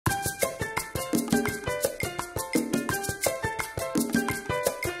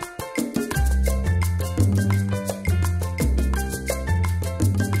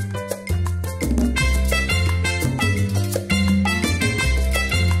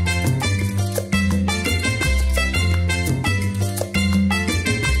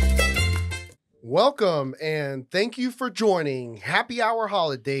Welcome and thank you for joining Happy Hour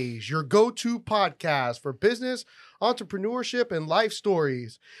Holidaze, your go-to podcast for business, entrepreneurship, and life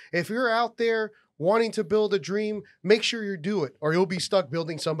stories. If you're out there wanting to build a dream, make sure you do it or you'll be stuck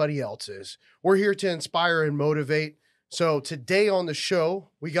building somebody else's. We're here to inspire and motivate. So today on the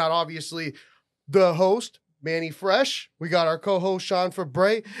show, we got obviously the host, Manny Fresh. We got our co-host, Sean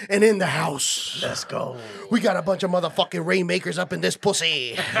Febre. And in the house, let's go. We got a bunch of motherfucking rainmakers up in this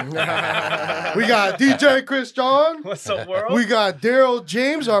pussy. We got DJ Christian. What's up, world? We got Darryl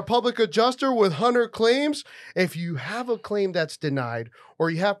James, our public adjuster with Hunter Claims. If you have a claim that's denied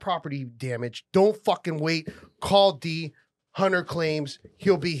or you have property damage, don't fucking wait. Call D. Hunter Claims.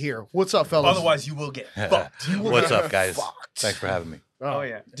 He'll be here. What's up, fellas? Otherwise, you will get fucked. What's up, guys? Thanks for having me. Oh,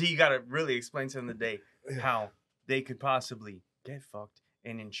 yeah. D, you got to really explain to them today how they could possibly get fucked,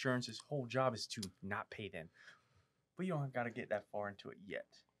 and insurance's whole job is to not pay them. But you don't got to get that far into it yet.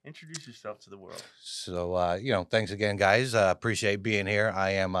 Introduce yourself to the world. So, thanks again, guys. Appreciate being here.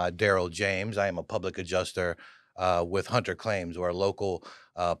 I am Darryl James. I am a public adjuster with Hunter Claims. We're a local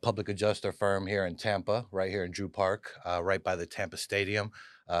public adjuster firm here in Tampa, right here in Drew Park, right by the Tampa Stadium.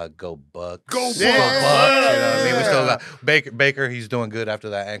 Go Bucks. Go Bucks. You know what I mean? We still got Baker. He's doing good after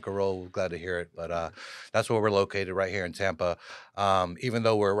that ankle roll. We're glad to hear it. But that's where we're located, right here in Tampa. Even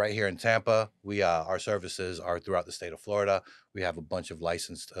though we're right here in Tampa, our services are throughout the state of Florida. We have a bunch of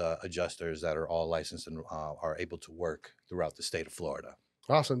licensed adjusters that are all licensed and are able to work throughout the state of Florida.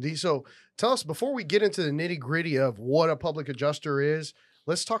 Awesome, D. So tell us, before we get into the nitty-gritty of what a public adjuster is,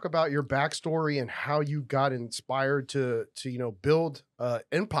 let's talk about your backstory and how you got inspired to build an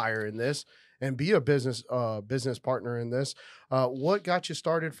empire in this and be a business partner in this. What got you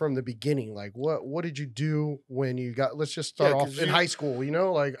started from the beginning? Like, what did you do when you got? Let's just start off in high school.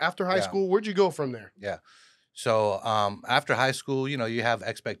 Like after high school, where'd you go from there? Yeah. So after high school, you have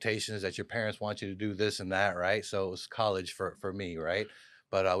expectations that your parents want you to do this and that, right? So it was college for me, right?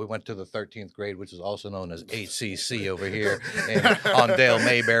 But we went to the 13th grade, which is also known as HCC over here on Dale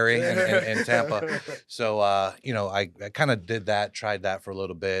Mayberry in Tampa. So, I kind of did that, tried that for a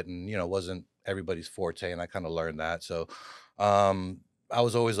little bit, and, wasn't everybody's forte, and I kind of learned that. So I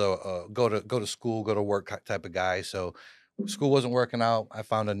was always a go to school, go to work type of guy. So school wasn't working out. I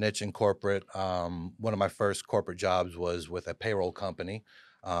found a niche in corporate. One of my first corporate jobs was with a payroll company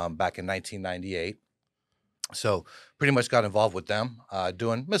back in 1998. So pretty much got involved with them,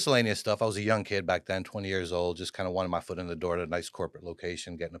 doing miscellaneous stuff. I was a young kid back then, 20 years old, just kind of wanted my foot in the door at a nice corporate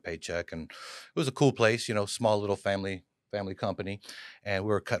location, getting a paycheck. And it was a cool place, small little family company. And we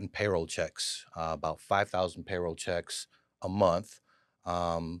were cutting payroll checks, about 5,000 payroll checks a month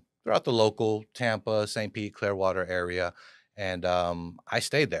throughout the local Tampa, St. Pete, Clearwater area. And I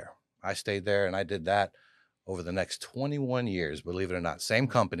stayed there and I did that over the next 21 years, believe it or not. Same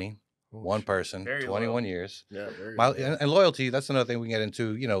company. One person, 21 years. Yeah, and loyalty, that's another thing we can get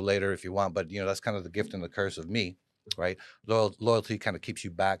into, later if you want. But, that's kind of the gift and the curse of me, right? Loyalty kind of keeps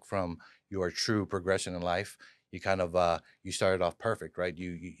you back from your true progression in life. You kind of, you started off perfect, right?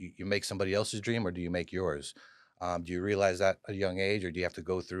 You make somebody else's dream, or do you make yours? Do you realize that at a young age, or do you have to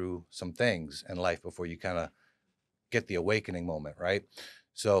go through some things in life before you kind of get the awakening moment, right?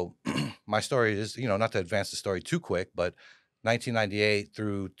 So my story is, not to advance the story too quick, but 1998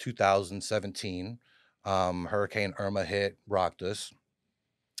 through 2017, Hurricane Irma rocked us,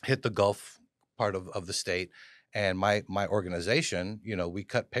 hit the Gulf part of the state. And my organization, we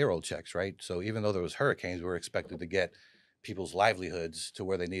cut payroll checks, right? So even though there was hurricanes, we were expected to get people's livelihoods to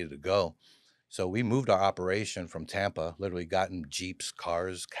where they needed to go. So we moved our operation from Tampa, literally got in Jeeps,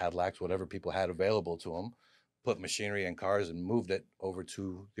 cars, Cadillacs, whatever people had available to them, put machinery in cars and moved it over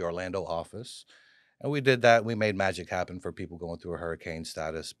to the Orlando office. And we did that. We made magic happen for people going through a hurricane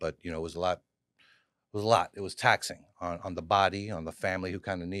status. But, it was a lot. It was taxing on the body, on the family who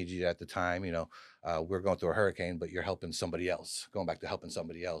kind of needs you at the time. We're going through a hurricane, but you're helping somebody else, going back to helping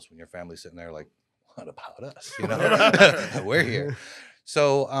somebody else when your family's sitting there like, what about us? We're here.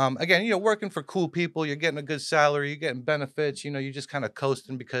 So, again, working for cool people, you're getting a good salary, you're getting benefits, you're just kind of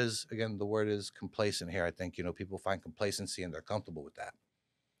coasting because, again, the word is complacent here. I think, people find complacency and they're comfortable with that.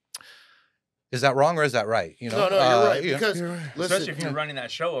 Is that wrong or is that right? No, you're right. Because listen, especially if you're running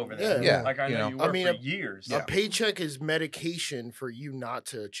that show over there. Yeah. Like I know you worked for years. A paycheck is medication for you not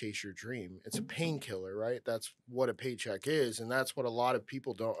to chase your dream. It's a painkiller, right? That's what a paycheck is. And that's what a lot of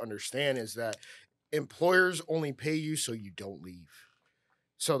people don't understand is that employers only pay you so you don't leave.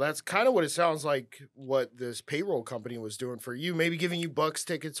 So that's kind of what it sounds like what this payroll company was doing for you, maybe giving you Bucks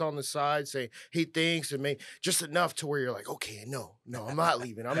tickets on the side, saying, hey, thanks, and maybe just enough to where you're like, okay, no, I'm not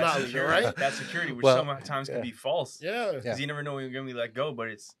leaving. I'm not leaving, right? That security, which sometimes can be false. Yeah. Because you never know when you're going to be let go, but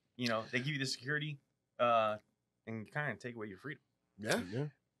it's, You know, they give you the security and kind of take away your freedom. Yeah.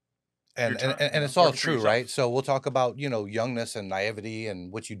 And it's all true, right? So we'll talk about, you know, youngness and naivety,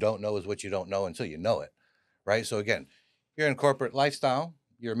 and what you don't know is what you don't know until you know it, right? So again, you're in corporate lifestyle,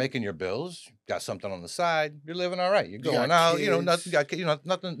 you're making your bills, got something on the side, you're living all right. You're going out, you know,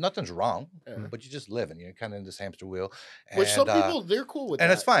 nothing's wrong, but you're just living. You're kind of in this hamster wheel. Which some people, they're cool with that.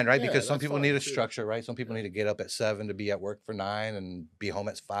 And it's fine, right? Because some people need a structure, right? Some people need to get up at 7 to be at work for 9 and be home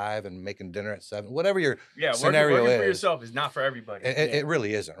at 5 and making dinner at 7. Whatever your scenario working for yourself is not for everybody. It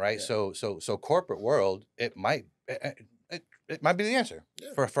really isn't, right? Yeah. So corporate world, it might be the answer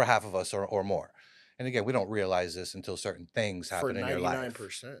for half of us or more. And again, we don't realize this until certain things happen in your life. For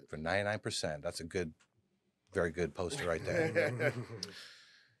 99%. That's a very good poster right there.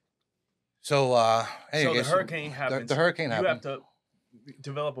 So, the hurricane happens. The hurricane happens. You have to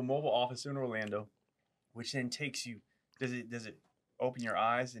develop a mobile office in Orlando, which then takes you. Does it open your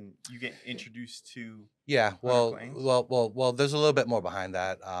eyes and you get introduced to? Yeah. Well. There's a little bit more behind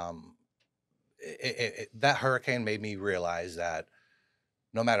that. That hurricane made me realize that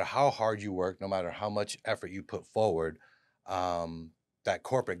no matter how hard you work, no matter how much effort you put forward, that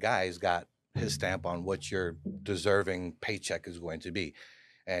corporate guy's got his stamp on what your deserving paycheck is going to be.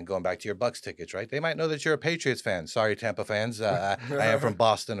 And going back to your Bucks tickets, right? They might know that you're a Patriots fan. Sorry, Tampa fans. I am from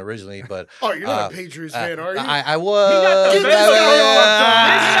Boston originally, but oh, you're not a Patriots fan, are you? I was.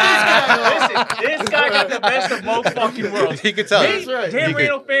 This guy got the best of both fucking worlds. He could tell. Dan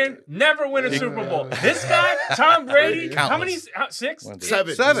Marino fan, never win a Super Bowl. This guy, Tom Brady, how many? 6? 7.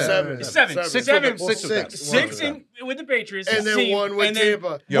 6 with the Patriots, and then 1 with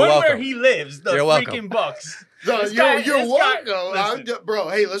Tampa. One where he lives, the freaking Bucks. No, you're welcome. Bro,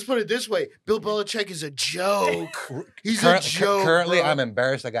 hey, let's put it this way. Bill Belichick is a joke. He's a joke. Currently, bro. I'm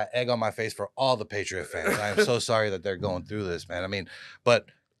embarrassed. I got egg on my face for all the Patriot fans. I am so sorry that they're going through this, man. I mean, but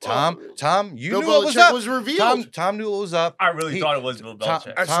Tom, you Bill knew what was up. Was revealed. Tom knew what was up. I really thought it was Bill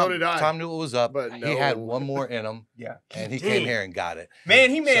Belichick. So did I. Tom knew what was up. But no. He had one more in him. Yeah. And he came here and got it.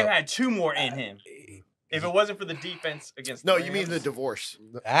 Man, he may have had 2 more in him. If it wasn't for the defense against the Rams. You mean the divorce.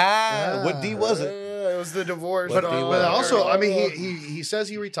 What D was it? It was the divorce. But also, I mean, he says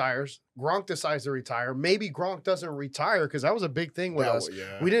he retires. Gronk decides to retire. Maybe Gronk doesn't retire because that was a big thing with us.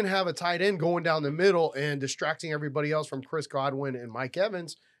 Yeah. We didn't have a tight end going down the middle and distracting everybody else from Chris Godwin and Mike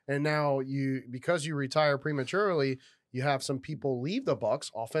Evans. And now because you retire prematurely, you have some people leave the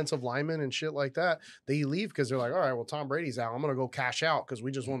Bucks, offensive linemen and shit like that. They leave because they're like, all right, well, Tom Brady's out. I'm going to go cash out because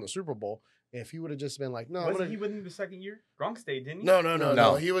we just won the Super Bowl. If he would have just been like, no. Wasn't he with him the second year? Gronk stayed, didn't he?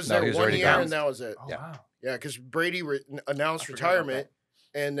 No. He was there 1 year bounced. and that was it. Oh, wow. Yeah, because Brady announced retirement.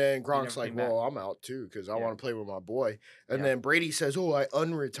 And then Gronk's like, well, I'm out too because I want to play with my boy. And then Brady says, oh, I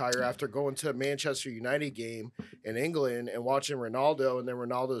unretire after going to a Manchester United game in England and watching Ronaldo. And then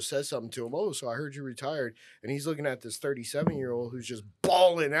Ronaldo says something to him. Oh, so I heard you retired. And he's looking at this 37-year-old who's just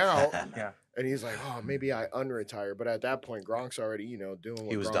balling out. And he's like, oh, maybe I unretire. But at that point, Gronk's already, doing what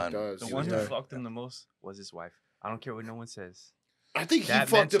Gronk does. The one who fucked him the most was his wife. I don't care what no one says. I think he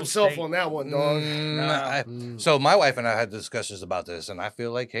fucked himself on that one, dog. So my wife and I had discussions about this, and I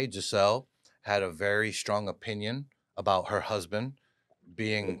feel like, hey, Giselle had a very strong opinion about her husband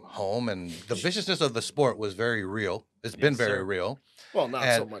being home, and the viciousness of the sport was very real. It's been very real. Well, not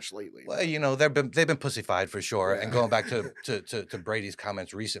so much lately. Well, they've been pussified for sure. Yeah. And going back to Brady's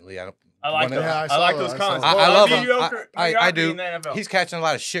comments recently, I like those comments. I love him. I do. He's catching a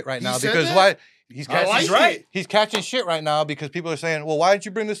lot of shit right now because why? He's catching shit right now because people are saying, well, why didn't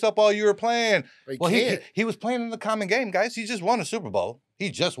you bring this up while you were playing? He was playing in the common game, guys. He just won a Super Bowl. He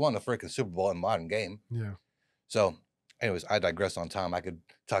just won a freaking Super Bowl in modern game. Yeah. So, anyways, I digress on Tom. I could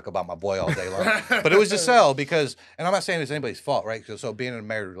talk about my boy all day long. But it was Giselle because, and I'm not saying it's anybody's fault, right? So being in a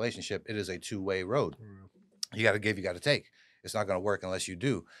married relationship, it is a two-way road. You got to give, you got to take. It's not going to work unless you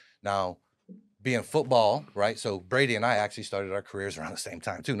do. Now, being football, right? So Brady and I actually started our careers around the same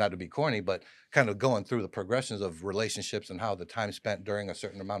time too, not to be corny, but kind of going through the progressions of relationships and how the time spent during a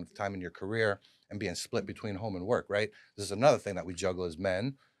certain amount of time in your career and being split between home and work, right? This is another thing that we juggle as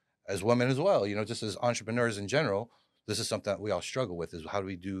men, as women as well, just as entrepreneurs in general. This is something that we all struggle with is how do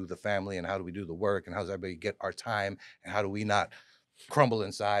we do the family and how do we do the work and how does everybody get our time and how do we not crumble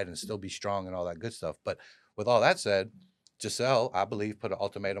inside and still be strong and all that good stuff. But with all that said, Giselle, I believe, put an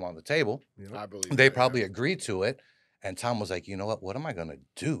ultimatum on the table. I believe they probably agreed to it. And Tom was like, you know what am I going to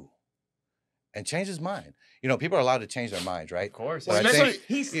do? And change his mind. People are allowed to change their minds, right? Of course. But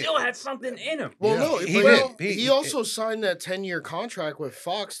he still had something in him. Well, no, he also signed that 10-year contract with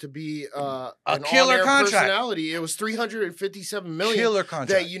Fox to be a an killer contract. Personality. It was $357 million. Killer contract.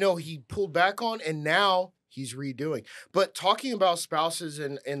 That he pulled back on, and now he's redoing. But talking about spouses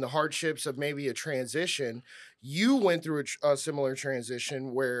and the hardships of maybe a transition, you went through a similar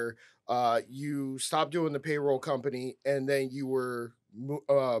transition where you stopped doing the payroll company and then you were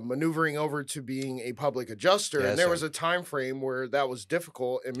maneuvering over to being a public adjuster. Yes, and there sir. was a time frame where that was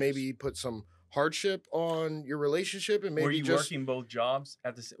difficult and maybe put some hardship on your relationship and maybe Were you working both jobs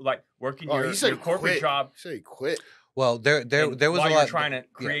at the like working your corporate quit. job? He said he quit. Well, there was while a you're lot trying to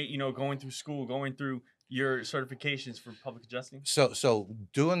create, going through school, going through your certifications for public adjusting. So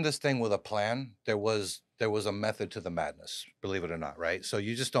doing this thing with a plan, there was a method to the madness, believe it or not, right? So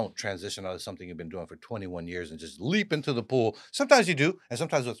you just don't transition out of something you've been doing for 21 years and just leap into the pool. Sometimes you do, and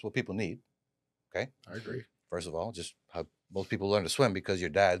sometimes that's what people need. Okay, I agree. First of all, just how most people learn to swim because your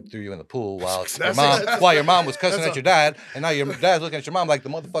dad threw you in the pool while That's your mom was cussing at your dad, and now your dad's looking at your mom like the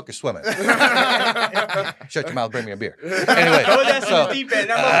motherfucker's swimming. Shut your mouth, bring me a beer. Anyway, Oh, that's in the deep end.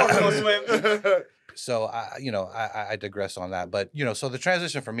 That motherfucker gonna swim. So I digress on that, but so the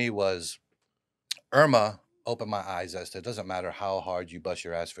transition for me was Irma opened my eyes as to it doesn't matter how hard you bust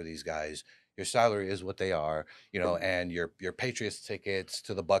your ass for these guys. Your salary is what they are, and your Patriots tickets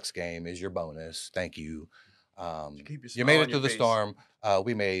to the Bucks game is your bonus. Thank you. You made it through the storm.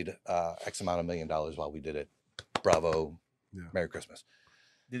 We made X amount of $1 million while we did it. Bravo. Yeah. Merry Christmas.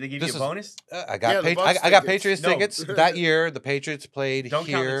 Did they give you a bonus? I got I got Patriots tickets that year. The Patriots played Don't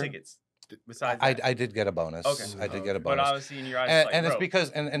here. Count the tickets. Besides that. I did get a bonus. Okay. I did get a bonus. But obviously in your eyes, and it's because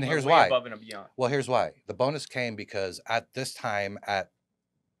and here's why. Above and beyond. Well, here's why. The bonus came because at this time, at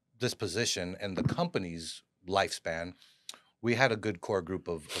this position in the company's lifespan, we had a good core group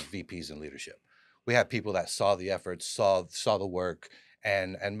of VPs in leadership. We had people that saw the efforts, saw the work,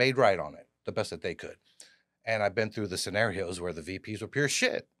 and made right on it the best that they could. And I've been through the scenarios where the VPs were pure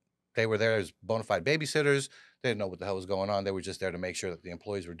shit. They were there as bona fide babysitters. They didn't know what the hell was going on. They were just there to make sure that the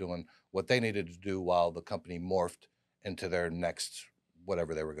employees were doing what they needed to do while the company morphed into their next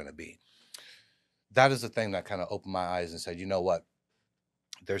whatever they were going to be. That is the thing that kind of opened my eyes and said, you know what?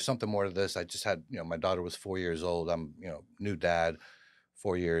 There's something more to this. I just had, my daughter was 4 years old. I'm, new dad,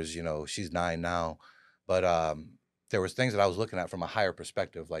 4 years, she's 9 now. But there was things that I was looking at from a higher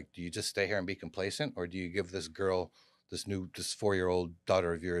perspective. Like, do you just stay here and be complacent, or do you give this girl, this 4-year-old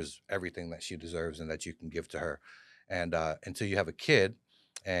daughter of yours, everything that she deserves and that you can give to her? And until you have a kid,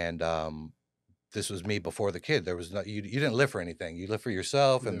 and this was me before the kid, there was no, you didn't live for anything. You live for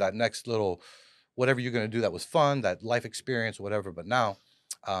yourself and that next little, whatever you're going to do that was fun, that life experience, whatever. But now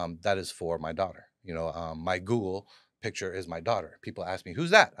that is for my daughter. My Google picture is my daughter. People ask me, who's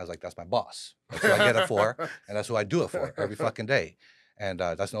that? I was like, that's my boss. That's who I get it for. And that's who I do it for every fucking day. And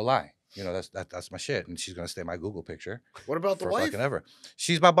that's no lie. That's my shit. And she's going to stay my Google picture. What about the wife? Fucking ever.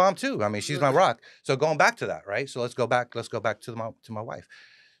 She's my bomb too. I mean, she's my rock. So going back to that, right? So let's go back to my wife.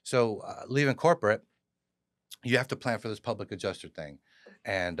 So leaving corporate, you have to plan for this public adjuster thing.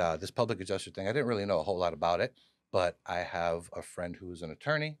 And this public adjuster thing, I didn't really know a whole lot about it, but I have a friend who's an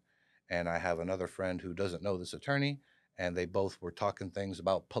attorney, and I have another friend who doesn't know this attorney, and they both were talking things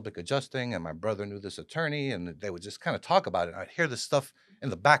about public adjusting, and my brother knew this attorney, and they would just kind of talk about it. I'd hear this stuff in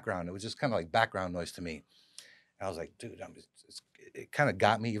the background. It was just kind of like background noise to me. And I was like, dude, it kind of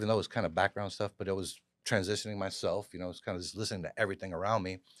got me, even though it was kind of background stuff, but it was transitioning myself, it's kind of just listening to everything around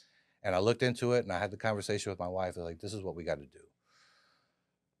me. And I looked into it, and I had the conversation with my wife. I was like, this is what we got to do.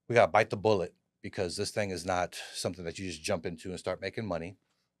 We got to bite the bullet, because this thing is not something that you just jump into and start making money.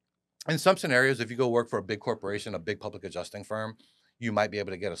 In some scenarios, if you go work for a big corporation, a big public adjusting firm, you might be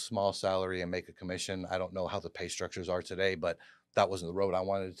able to get a small salary and make a commission. I don't know how the pay structures are today, but that wasn't the road I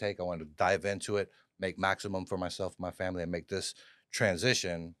wanted to take. I wanted to dive into it, make maximum for myself and my family, and make this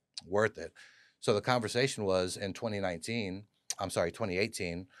transition worth it. So the conversation was in 2018,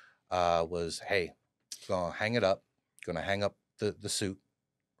 was, hey, going to hang it up, going to hang up the suit,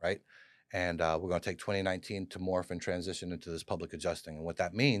 right? And we're going to take 2019 to morph and transition into this public adjusting. And what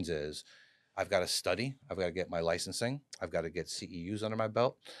that means is I've got to study. I've got to get my licensing. I've got to get CEUs under my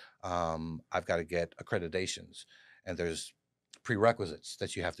belt. I've got to get accreditations. And there's prerequisites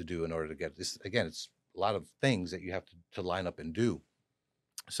that you have to do in order to get this. Again, it's a lot of things that you have to line up and do.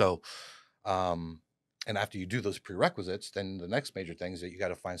 So, and after you do those prerequisites, then the next major thing is that you got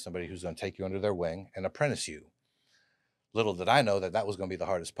to find somebody who's going to take you under their wing and apprentice you. Little did I know that was going to be the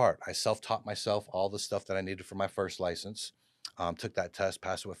hardest part. I self-taught myself all the stuff that I needed for my first license, took that test,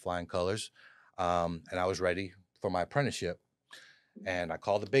 passed it with flying colors, and I was ready for my apprenticeship. And I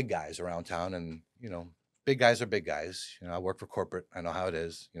called the big guys around town, and, big guys are big guys. I work for corporate. I know how it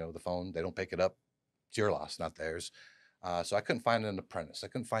is. The phone, they don't pick it up. It's your loss, not theirs. So I couldn't find an apprentice. I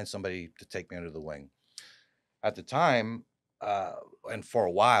couldn't find somebody to take me under the wing. At the time, and for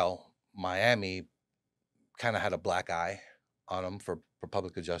a while, Miami kind of had a black eye on them for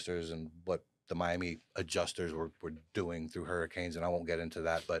public adjusters and what the Miami adjusters were doing through hurricanes. And I won't get into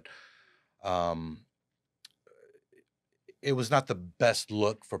that, but it was not the best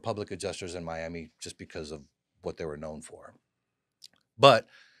look for public adjusters in Miami just because of what they were known for. But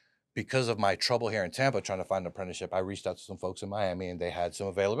because of my trouble here in Tampa trying to find an apprenticeship, I reached out to some folks in Miami and they had some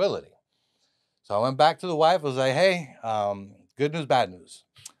availability. So I went back to the wife. I was like, hey, good news, bad news.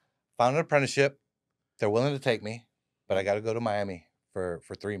 Found an apprenticeship. They're willing to take me, but I got to go to Miami for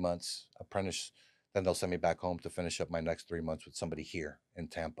 3 months, apprentice. Then they'll send me back home to finish up my next 3 months with somebody here in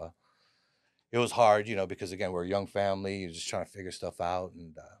Tampa. It was hard, you know, because again, we're a young family. You're just trying to figure stuff out.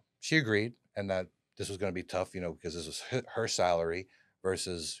 And she agreed, and that this was going to be tough, you know, because this was her salary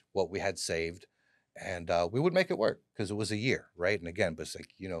versus what we had saved. And we would make it work because it was a year, right? And again, but it's like,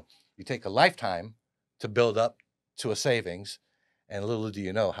 you know, you take a lifetime to build up to a savings. And little do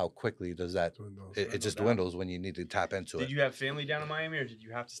you know how quickly does that, it just dwindles when you need to tap into it. Did you have family down in Miami or did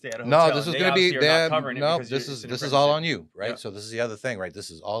you have to stay at a hotel? No, this is going to be, this is all on you, right? Yeah. So this is the other thing, right? This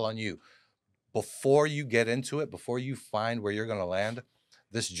is all on you. Before you get into it, before you find where you're going to land,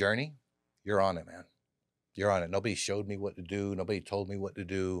 this journey, you're on it, man. You're on it. Nobody showed me what to do. Nobody told me what to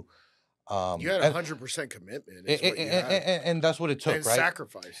do. You had 100% commitment. And that's what it took, and right?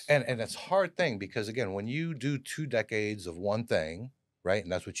 Sacrifice. And it's a hard thing because, again, when you do 2 decades of one thing, right, and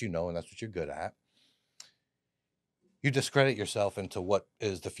that's what you know and that's what you're good at, you discredit yourself into what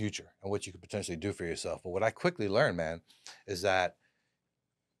is the future and what you could potentially do for yourself. But what I quickly learned, man, is that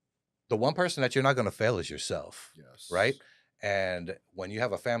the one person that you're not going to fail is yourself, Yes. right? And when you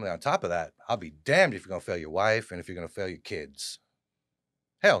have a family on top of that, I'll be damned if you're going to fail your wife and if you're going to fail your kids.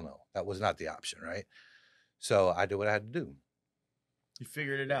 Hell no, that was not the option, right? So I did what I had to do. You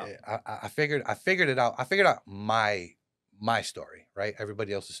figured it out. I figured it out. I figured out my story, right?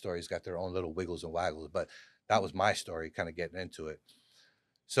 Everybody else's story's got their own little wiggles and waggles, but that was my story, kind of getting into it.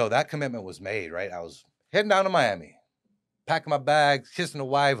 So that commitment was made, right? I was heading down to Miami, packing my bags, kissing the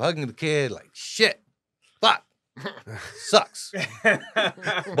wife, hugging the kid, like shit, fuck, sucks.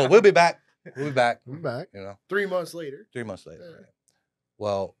 But we'll be back. We'll be back. I'm back. You know, 3 months later. 3 months later. Right?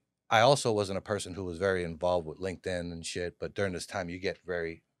 Well, I also wasn't a person who was very involved with LinkedIn and shit, but during this time, you get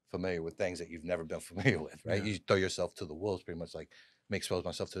very familiar with things that you've never been familiar with, right? Yeah. You throw yourself to the wolves, pretty much like me expose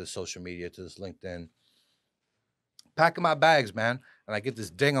myself to this social media, to this LinkedIn. Packing my bags, man, and I get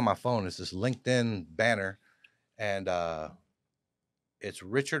this ding on my phone. It's this LinkedIn banner, and it's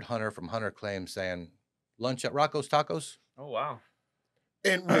Richard Hunter from Hunter Claims saying, lunch at Rocco's Tacos. Oh, wow.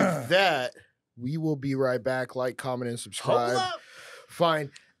 And with that, we will be right back. Like, comment, and subscribe.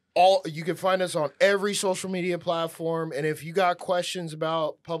 You can find us on every social media platform. And if you got questions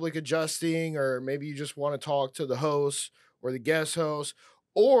about public adjusting, or maybe you just want to talk to the host or the guest host,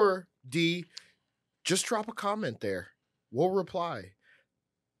 or D, just drop a comment there. We'll reply.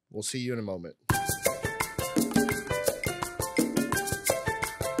 We'll see you in a moment.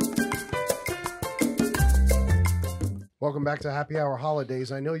 Welcome back to Happy Hour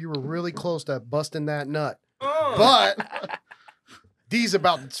Holidays. I know you were really close to busting that nut, but D's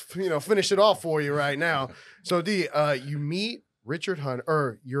about to, finish it off for you right now. So D, you meet Richard Hunter,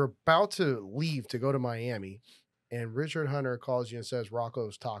 or you're about to leave to go to Miami, and Richard Hunter calls you and says,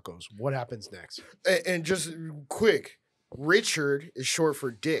 Rocco's Tacos. What happens next? And just quick, Richard is short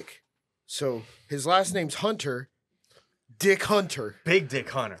for Dick. So his last name's Hunter. Dick Hunter. Big Dick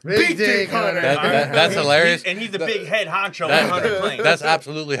Hunter. Big Dick Hunter. That's hilarious. And he's the big head honcho on Hunter Claims. That's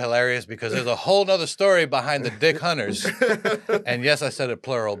absolutely hilarious because there's a whole nother story behind the Dick Hunters. And yes, I said it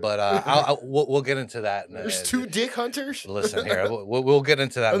plural, but we'll get into that. There's 2 Dick Hunters? Listen here. We'll get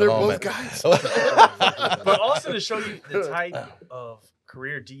into that in a moment. Both guys? But also to show you the type of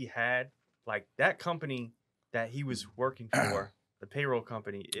career D had, like that company that he was working for, the payroll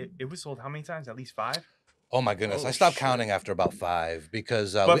company, it was sold how many times? At least 5? Oh my goodness! I stopped counting after about 5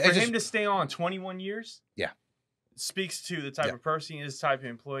 because. But for him to stay on 21 years, speaks to the type of person he is, the type of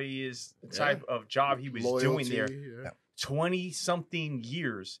employee he is, the type of job he was doing there. 20-something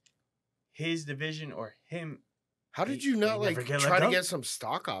years, his division or him. How did you not try to get some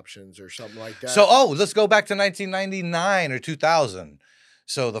stock options or something like that? So let's go back to 1999 or 2000.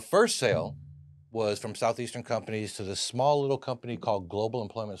 So the first sale was from Southeastern Companies to this small little company called Global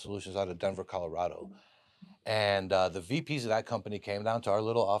Employment Solutions out of Denver, Colorado. And the VPs of that company came down to our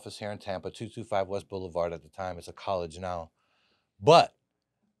little office here in Tampa, 225 West Boulevard at the time. It's a college now. But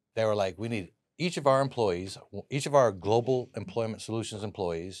they were like, we need each of our employees, each of our Global Employment Solutions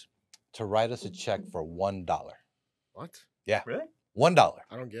employees to write us a check for $1. What? Yeah. Really? $1.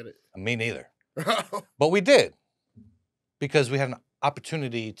 I don't get it. Me neither. But we did because we had an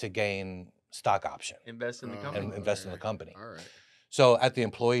opportunity to gain stock option Invest in the company. and invest in the company. All right. So at the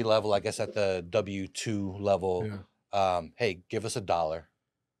employee level, I guess at the W-2 level, hey, give us $1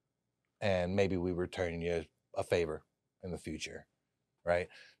 and maybe we return you a favor in the future, right?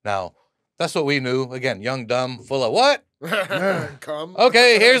 Now, that's what we knew. Again, young, dumb, full of what? Come.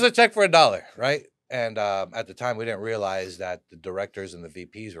 Okay, here's a check for $1, right? And at the time, we didn't realize that the directors and the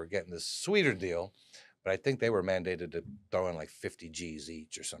VPs were getting this sweeter deal, but I think they were mandated to throw in like 50 G's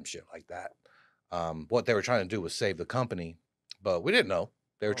each or some shit like that. What they were trying to do was save the company, but we didn't know.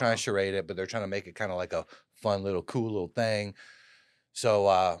 They were trying to charade it, but they're trying to make it kind of like a fun little, cool little thing.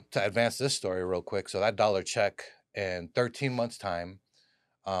 So to advance this story real quick, so that $1 check in 13 months' time,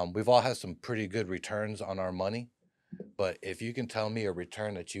 we've all had some pretty good returns on our money. But if you can tell me a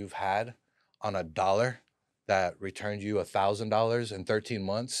return that you've had on $1 that returned you $1,000 in 13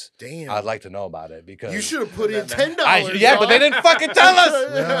 months, damn, I'd like to know about it because you should have put in $10. Yeah, but they didn't fucking tell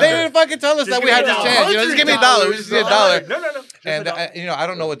us. They didn't fucking tell us that we had this chance. Just give me $1. We just need $1. No. And I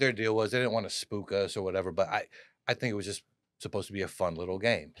don't know what their deal was. They didn't want to spook us or whatever. But I think it was just supposed to be a fun little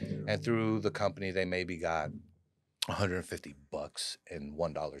game. And through the company, they maybe got $150 in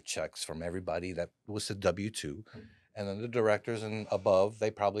 $1 checks from everybody that was a W-2. And then the directors and above, they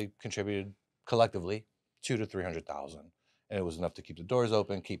probably contributed collectively $200,000 to $300,000. And it was enough to keep the doors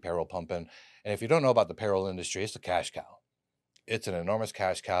open, keep payroll pumping. And if you don't know about the payroll industry, it's a cash cow. It's an enormous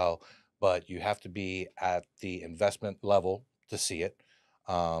cash cow, but you have to be at the investment level to see it.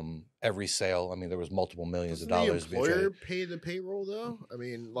 Every sale, I mean, there was multiple millions of dollars. The employer pay the payroll though? I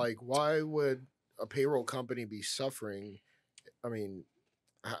mean, like, why would a payroll company be suffering? I mean,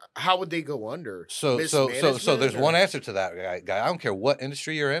 how would they go under? So there's one answer to that, guy. I don't care what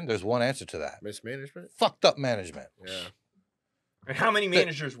industry you're in. There's one answer to that. Mismanagement? Fucked up management. Yeah. And how many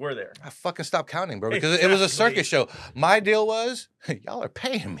managers were there? I fucking stopped counting, bro, because it was a circus show. My deal was, y'all are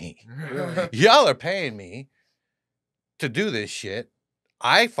paying me. Y'all are paying me to do this shit.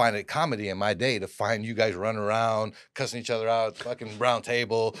 I find it comedy in my day to find you guys running around, cussing each other out, fucking round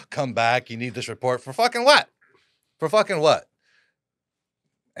table, come back, you need this report. For fucking what? For fucking what?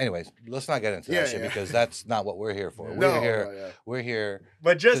 Anyways, let's not get into that shit because that's not what we're here for. We're here.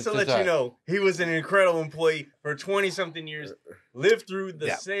 But just to let you know, he was an incredible employee for 20-something years, lived through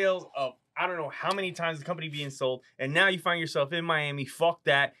the sales of I don't know how many times the company being sold, and now you find yourself in Miami. Fuck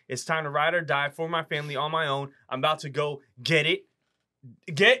that. It's time to ride or die for my family on my own. I'm about to go get it.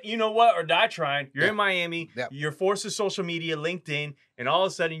 You know what, or die trying. You're in Miami. You're forced to social media, LinkedIn, and all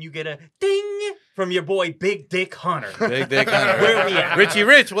of a sudden you get a ding from your boy Big Dick Hunter. Big Dick Hunter. Where we at? Richie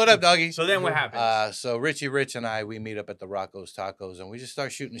Rich, what up, doggy? So then what happens? So Richie Rich and I, we meet up at the Rocco's Tacos, and we just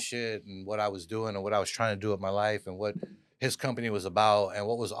start shooting shit and what I was doing and what I was trying to do with my life and what his company was about. And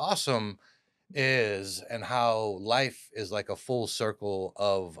what was awesome is, and how life is like a full circle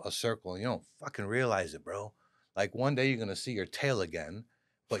of a circle. And you don't fucking realize it, bro. Like one day you're going to see your tail again,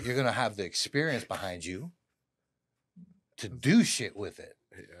 but you're going to have the experience behind you to do shit with it.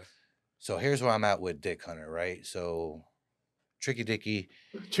 Yeah. So here's where I'm at with Dick Hunter, right? So Tricky Dicky,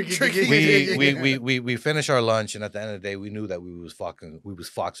 we finish our lunch, and at the end of the day, we knew that we was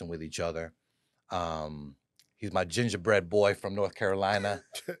foxing with each other. He's my gingerbread boy from North Carolina,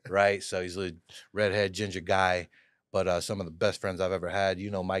 right? So he's a redhead ginger guy. But some of the best friends I've ever had, you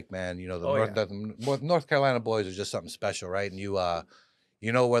know, Mike, man, you know, the North Carolina boys are just something special, right? And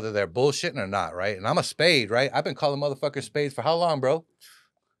you know whether they're bullshitting or not, right? And I'm a spade, right? I've been calling motherfuckers spades for how long, bro?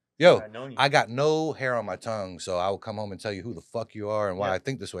 Yo, I got no hair on my tongue, so I will come home and tell you who the fuck you are and why I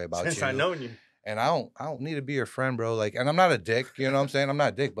think this way about you. Since I known you. And I don't need to be your friend, bro. Like, and I'm not a dick, you know what I'm saying? I'm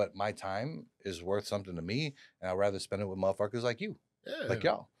not a dick, but my time is worth something to me, and I'd rather spend it with motherfuckers like you, like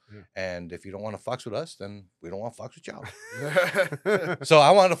y'all. And if you don't want to fox with us, then we don't want to fox with y'all. So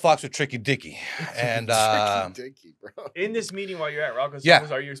I wanted to fox with Tricky Dicky. And Tricky Dicky, bro. In this meeting while you're at Rocco's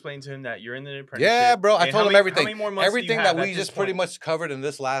Tacos, are you explaining to him that you're in the apprenticeship? Yeah, bro. I told him everything. How many more months everything do you have that we at just this pretty point? much covered in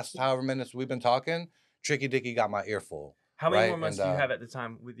this last however minutes we've been talking, Tricky Dicky got my ear full. How many more months do you have at the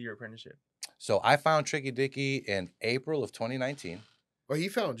time with your apprenticeship? So I found Tricky Dicky in April of 2019. Well, he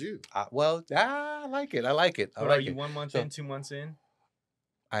found you. I like it. I like it. Are you 1 month in, 2 months in?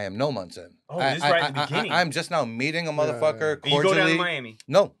 I am no months in. Oh, this is right at the beginning. I'm just now meeting a motherfucker cordially. You go down to Miami?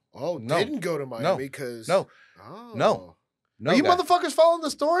 No. Oh, no. Didn't go to Miami because... No. No. Are you motherfuckers following the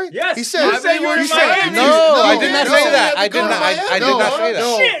story? Yes. He said you were in Miami. No, I did not say that. I did not say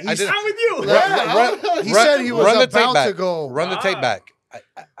that. Shit, he's not with you. He said he was about to go. Run the tape back.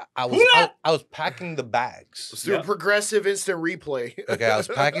 I was packing the bags. Let's do a progressive instant replay. Okay, I was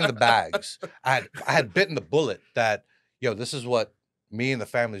packing the bags. I had bitten the bullet that, this is what me and the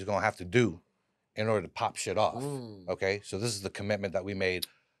family is going to have to do in order to pop shit off. Okay, so this is the commitment that we made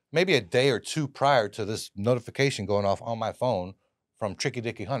maybe a day or two prior to this notification going off on my phone from Tricky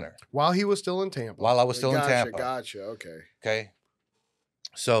Dicky Hunter. While he was still in Tampa. While I was still in Tampa. Gotcha. Okay. Okay.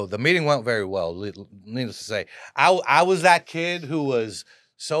 So the meeting went very well. Needless to say, I was that kid who was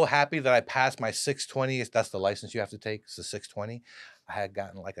so happy that I passed my 620. That's the license you have to take. It's the 620. I had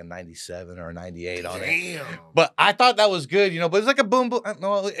gotten like a 97 or a 98 on it. Damn. But I thought that was good, But it's like a boom.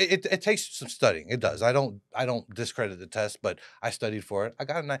 No, it takes some studying. It does. I don't discredit the test, but I studied for it. I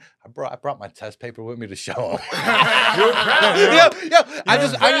got a I brought my test paper with me to show him. You're proud,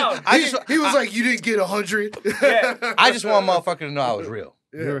 bro. He was like, you didn't get 100. Yeah. I just want motherfucker to know I was real.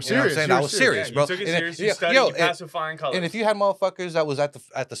 You were You know serious. what I'm saying? You I were was serious, Yeah, bro. you took it And serious. You studied. You passed with flying colors. And if you had motherfuckers that was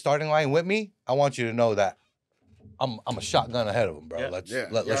at the starting line with me, I want you to know that I'm a shotgun ahead of them, bro. Yeah.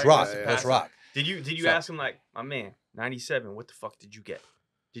 Let's rock. yeah. Let's rock. Did you ask him like, my man, 97? What the fuck did you get?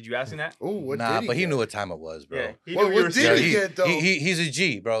 Did you ask him that? Ooh, what Nah, did but he get? knew what time it was, bro. Yeah. He Well, knew you were what did serious. he get, though? He's a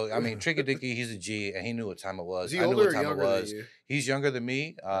G, bro. I mean, Tricky Dicky, he's a G, and he knew what time it was. Is he I knew older what or time it younger was. than you? He's younger than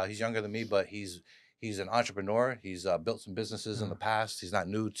me. But he's an entrepreneur. He's built some businesses in the past. He's not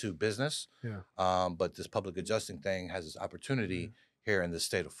new to business. Yeah. But this public adjusting thing has this opportunity here in the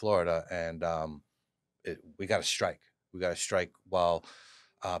state of Florida, and we got to strike. We got to strike while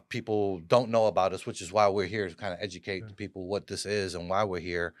people don't know about us, which is why we're here to kind of educate the people what this is and why we're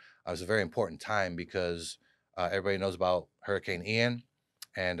here. It's a very important time because everybody knows about Hurricane Ian,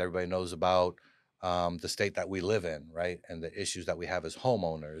 and everybody knows about the state that we live in, right, and the issues that we have as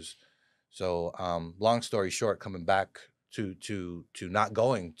homeowners. So, long story short, coming back to not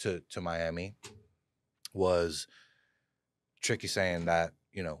going to Miami was Tricky saying that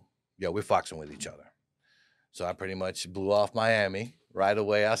we're foxing with each other. So I pretty much blew off Miami right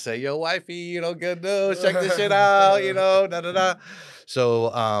away. I say, yo, wifey, good news. Check this shit out, da-da-da.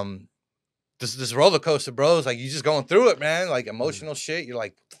 So this roller coaster, bro, is like you just going through it, man. Like emotional shit. You're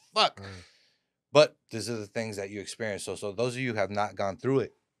like, fuck. But these are the things that you experience. So those of you who have not gone through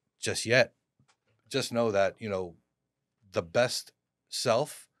it just yet, just know that, the best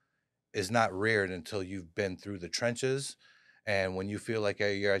self is not reared until you've been through the trenches. And when you feel like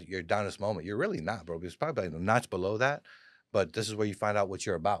hey, you're at your downest moment, you're really not, bro. It's probably like a notch below that. But this is where you find out what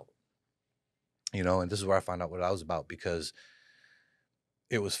you're about. And this is where I found out what I was about because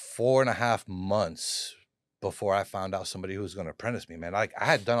it was 4.5 months before I found out somebody who was going to apprentice me, man. Like I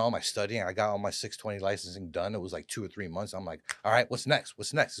had done all my studying. I got all my 620 licensing done. It was like 2 or 3 months. I'm like, all right, what's next?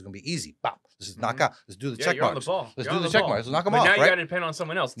 What's next? It's going to be easy. Bop. Let's just knock out. Let's do the check you're on marks. the ball. Let's You're do on the the check ball. marks. Let's knock them But off, now right? you got to depend on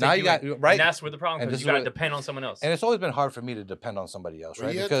someone else. Now you got, right. And that's where the problem And comes. this You got to is what- depend on someone else. And it's always been hard for me to depend on somebody else, Well,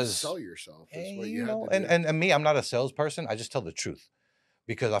 right? you Because had to sell yourself. That's what you you know, had to do. and me, I'm not a salesperson. I just tell the truth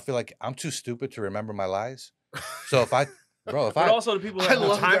because I feel like I'm too stupid to remember my lies. So if I But also the people who I have no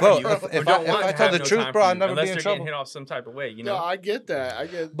love time that. for you, Bro, who if don't I want to tell have the no truth, time bro, for I'll you, never unless be in they're trouble. getting hit off some type of way, No, I get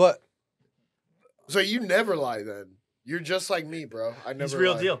that. But So you never lie then. You're just like me, bro. I never He's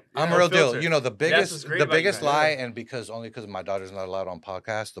real lie. deal. I'm No a real filter. deal. The what's biggest great about you, man. lie, and because my daughter's not allowed on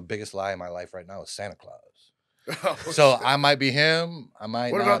podcasts, the biggest lie in my life right now is Santa Claus. Oh, So shit. I might be him. I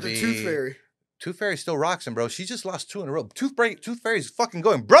might What not about be. the Tooth Fairy? Tooth Fairy still rocks him, bro. She just lost 2 in a row. Tooth Fairy's fucking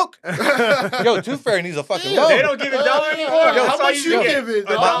going broke. Yo, Tooth Fairy needs a fucking loan. They don't give a dollar anymore. Yo, That's how all much you get. give it?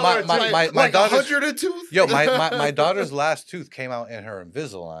 A dollar or two. my daughter's- 100 a tooth? Yo, my daughter's last tooth came out in her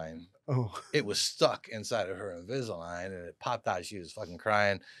Invisalign. Oh. It was stuck inside of her Invisalign and it popped out. She was fucking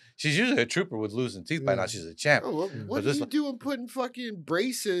crying. She's usually a trooper with losing teeth. By now, she's a champ. Oh, what are this- you doing putting fucking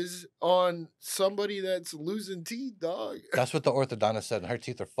braces on somebody that's losing teeth, dog? That's what the orthodontist said. Her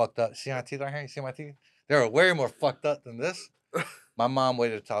teeth are fucked up. See my teeth right here? You see my teeth? They're way more fucked up than this. My mom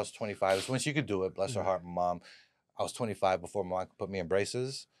waited until I was 25. It's when she could do it. Bless her heart, my mom. I was 25 before my mom could put me in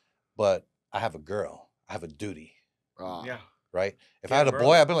braces. But I have a girl. I have a duty, Yeah. right? If Yeah, I had a bro.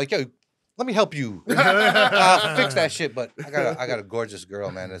 boy, I'd be like, yo, let me help you. Fix that shit. But I got a gorgeous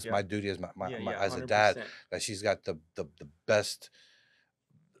girl, man. It's Yeah. my duty as as a 100%. dad that she's got the best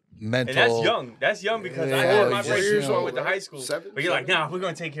mental. And that's young. That's young because I Yeah, had my just, braces you know, with the high school. But you're like, nah, we're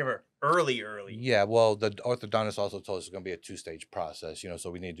going to take care of her early. Yeah, well, the orthodontist also told us it's going to be a 2-stage process,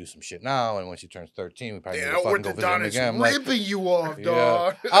 so we need to do some shit now. And when she turns 13, we probably need to fucking go visit him again. I'm like, ripping you off, yeah.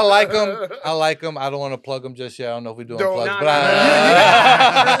 dog. I like him. I don't want to plug him just yet. I don't know if we're doing Don't. plugs, Nah, but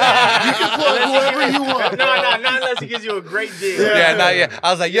You can plug whoever you want. No, not unless he gives you a great deal. yeah. I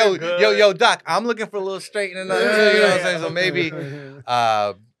was like, yo, good. Doc, I'm looking for a little straightening up too. You know what I'm saying? So maybe,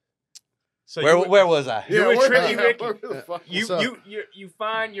 So where was I? You were tricky, Ricky. Where the fuck- You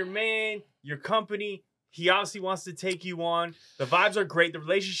find your man, your company. He obviously wants to take you on. The vibes are great. The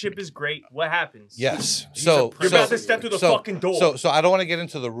relationship is great. What happens? Yes. You're about to step through the fucking door. So I don't want to get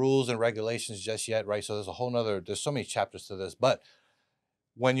into the rules and regulations just yet, right? So there's so many chapters to this, but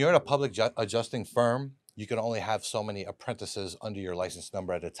when you're in a public adjusting firm, you can only have so many apprentices under your license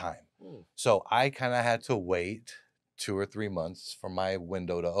number at a time. So I kind of had to wait 2 or 3 months for my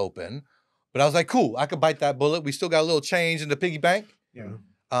window to open. But I was like, cool, I could bite that bullet. We still got a little change in the piggy bank. Yeah.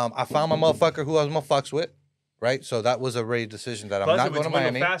 I found my motherfucker who I was gonna fucks with, right? So that was a ready decision that I'm not going to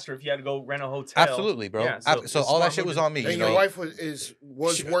Miami. Faster if you had to go rent a hotel. Absolutely, bro. Yeah, so all that shit was on me. And your wife was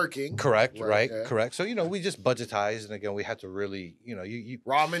working. Correct, right? Yeah. Correct. So we just budgetized, and again, we had to really, you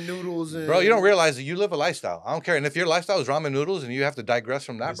ramen noodles. And... Bro, you don't realize that you live a lifestyle. I don't care, and if your lifestyle is ramen noodles, and you have to digress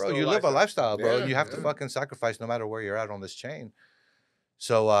from that, bro, you live a lifestyle, bro. Yeah, you have to fucking sacrifice no matter where you're at on this chain.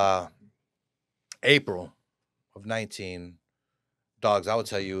 So, April of 19. Dogs, I would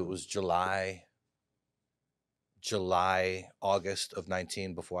tell you it was July, August of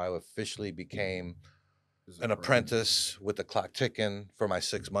 19 before I officially became an apprentice with the clock ticking for my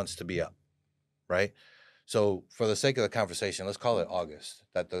 6 months to be up, right? So for the sake of the conversation, let's call it August,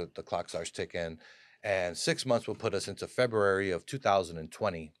 that the clock starts ticking. And 6 months will put us into February of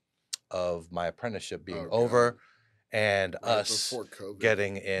 2020 of my apprenticeship being over and us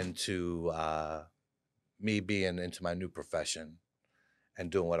getting into me being into my new profession and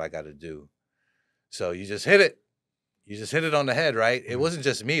doing what I got to do. So you just hit it. You just hit it on the head, right? It wasn't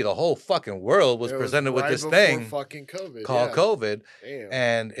just me. The whole fucking world was presented with this thing called COVID. Damn.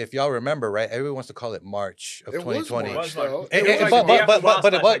 And if y'all remember, right, everyone wants to call it March of 2020.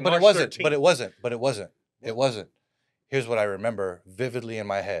 But it wasn't. Here's what I remember vividly in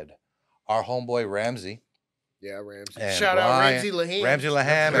my head. Our homeboy Ramsey. Yeah, Ramsey. Shout out Ramsey Laham. Ramsey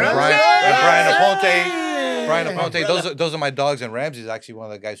Laham and Brian Aponte. Brian Aponte, those are my dogs, and Ramsey's actually one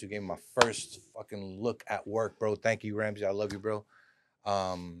of the guys who gave me my first fucking look at work, bro. Thank you, Ramsey. I love you, bro.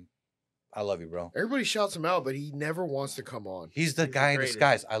 I love you, bro. Everybody shouts him out, but he never wants to come on. He's the guy in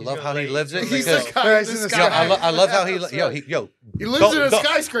disguise. I love how he lives it. He's the guy in disguise. I love how he lives in a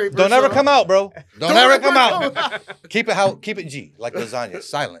skyscraper. Don't ever come out, bro. Don't ever come out. Keep it G, like lasagna,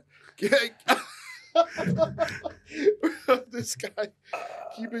 silent. This guy,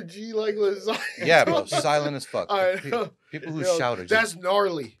 keep it G like lasagna. Yeah, bro, silent as fuck. People who shout are that's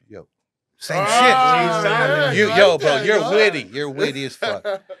gnarly. Yo, same shit. Bro, you're witty. You're witty as fuck.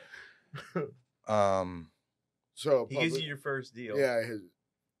 So he gives you your first deal. Yeah,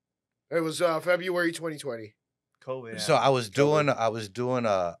 it was February 2020. COVID. So I was doing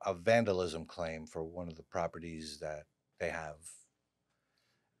a vandalism claim for one of the properties that they have.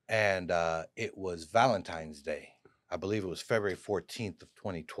 And it was Valentine's Day. I believe it was February 14th of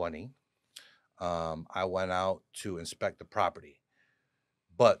 2020. I went out to inspect the property.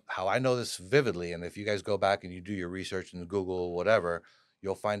 But how I know this vividly, and if you guys go back and you do your research in Google or whatever,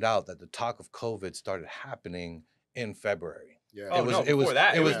 you'll find out that the talk of COVID started happening in February. Yeah. It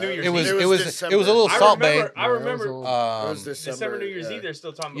was New Year's Eve. It was a little Salt Bay. I remember. It was December, New Year's Eve. They're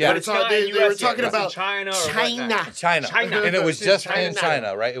still talking. Yeah, they were talking about China, and it was just in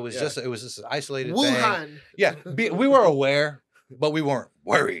China, right? It was just an isolated Wuhan. thing. Yeah, we were aware, but we weren't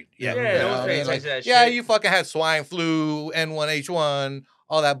worried. Yeah, you fucking had swine flu, N1H1,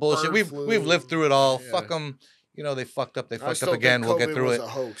 all that bullshit. We've lived through it all. Fuck them. They fucked up. They fucked up again. We'll get through it. It's a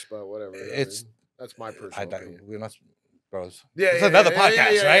hoax, but whatever. That's my personal opinion. We're not. Bros. It's another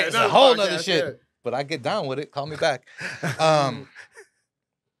podcast, right? It's a whole nother shit. Yeah. But I get down with it. Call me back.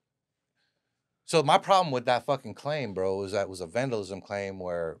 So my problem with that fucking claim, bro, is that it was a vandalism claim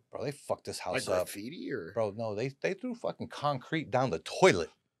where, bro, they fucked this house up. Graffiti or? Bro, no, they threw fucking concrete down the toilet.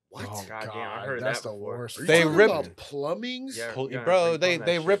 What? Oh, God damn, I heard that's that the worst. They ripped about plumbings. Yeah, bro,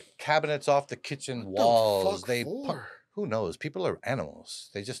 they ripped cabinets off the kitchen walls. For? Who knows? People are animals.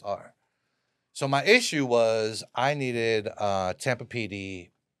 They just are. So my issue was I needed Tampa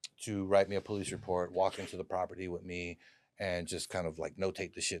PD to write me a police report, walk into the property with me, and just kind of like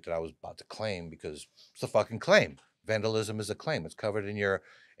notate the shit that I was about to claim because it's a fucking claim. Vandalism is a claim. It's covered in your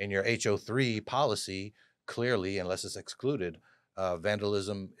HO3 policy clearly, unless it's excluded.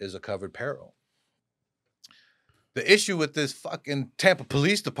 Vandalism is a covered peril. The issue with this fucking Tampa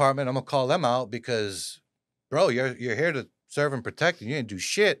Police Department, I'm gonna call them out because, bro, you're here to serve and protect, and you didn't do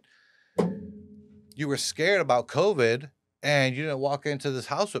shit. You were scared about COVID and you didn't walk into this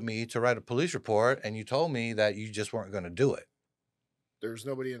house with me to write a police report and you told me that you just weren't going to do it. There's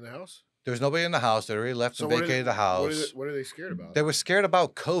nobody in the house? There was nobody in the house. They already left and vacated the house. What are they scared about? They were scared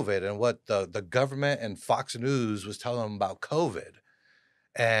about COVID and what the government and Fox News was telling them about COVID.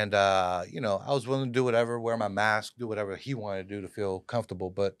 And, I was willing to do whatever, wear my mask, do whatever he wanted to do to feel comfortable.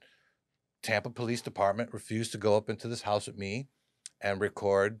 But Tampa Police Department refused to go up into this house with me and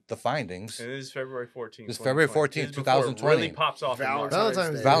record the findings. And this is February 14th. It's February 14th, 2020. Really pops off.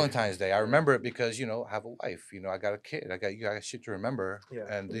 Valentine's Day. I remember it because, you know, I have a wife. You know, I got a kid. I got shit to remember. Yeah.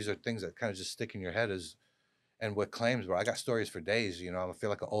 And these are things that kind of just stick in your head and with claims, bro. I got stories for days. You know, I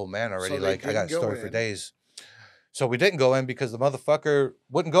feel like an old man already. So like I got stories for days. So we didn't go in because the motherfucker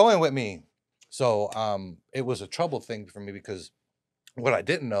wouldn't go in with me. So it was a trouble thing for me because what I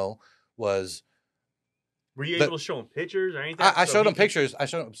didn't know was. Were you able to show him pictures or anything? I showed him pictures. I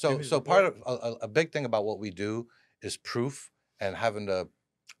showed him. So part of a big thing about what we do is proof and having to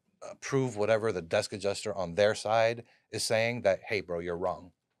prove whatever the desk adjuster on their side is saying that, hey, bro, you're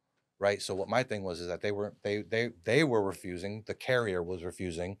wrong, right? So what my thing was is that they were refusing. The carrier was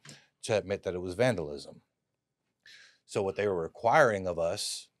refusing to admit that it was vandalism. So what they were requiring of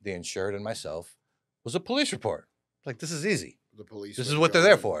us, the insured and myself, was a police report. Like, this is easy. The police. This is what they're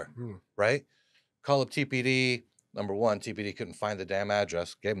there for, right? Call up TPD. Number one, TPD couldn't find the damn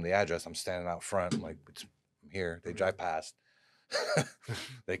address. Gave them the address. I'm standing out front. I'm like, I'm here. They drive past.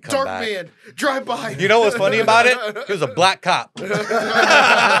 They come Dark back. man, drive by. You know what's funny about it? He was a black cop. But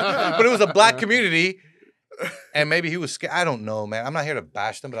it was a black community. And maybe he was scared. I don't know, man. I'm not here to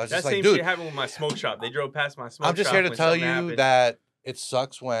bash them, but I was just like, dude. That same shit happened with my smoke shop. They drove past my smoke shop. I'm just here to tell you happened. that it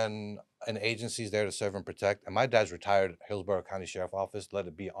sucks when an agency's there to serve and protect. And my dad's retired Hillsborough County Sheriff Office. Let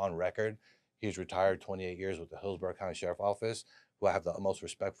it be on record. He's retired 28 years with the Hillsborough County Sheriff Office, who I have the utmost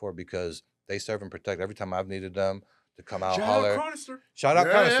respect for because they serve and protect every time I've needed them to come out, holler. Shout out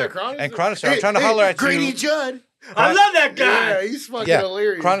Chronister. And Chronister, I'm trying to holler at Grady you. Judd. I love that guy. Yeah, he's fucking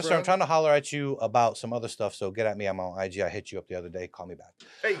hilarious. Chronister, bro. I'm trying to holler at you about some other stuff. So get at me. I'm on IG. I hit you up the other day. Call me back.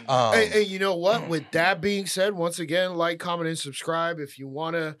 Hey. Hey, you know what? With that being said, once again, like, comment, and subscribe. If you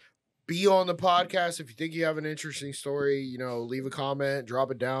want to be on the podcast, if you think you have an interesting story, you know, leave a comment, drop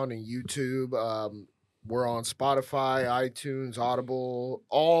it down in YouTube. We're on Spotify, iTunes, Audible,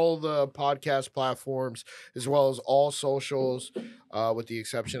 all the podcast platforms, as well as all socials, with the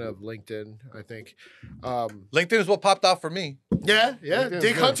exception of LinkedIn, I think. LinkedIn is what popped off for me. Yeah.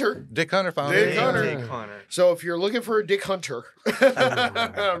 Dick Hunter. Dick Hunter found Dick it. Hunter. So if you're looking for a Dick Hunter,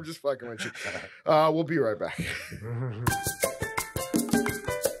 I'm just fucking with you. We'll be right back.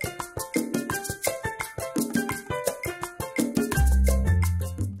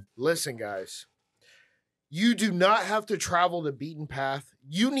 Listen, guys. You do not have to travel the beaten path.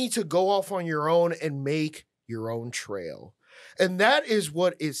 You need to go off on your own and make your own trail. And that is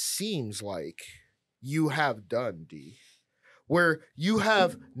what it seems like you have done, D. Where you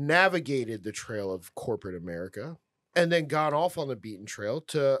have navigated the trail of corporate America and then gone off on the beaten trail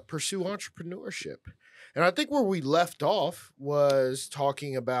to pursue entrepreneurship. And I think where we left off was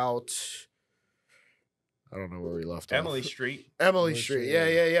talking about... I don't know where we left Emily off. Street. Emily Street.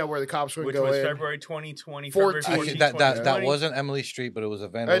 Yeah. Where the cops wouldn't go in. Which was February 2020. 14. That wasn't Emily Street, but it was a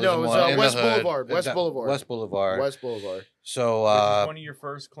vandalism. I know, it was West Boulevard. West Boulevard. West Boulevard. So which was one of your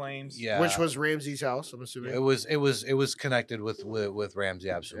first claims. Yeah. Which was Ramsey's house, I'm assuming. It was connected with Ramsey,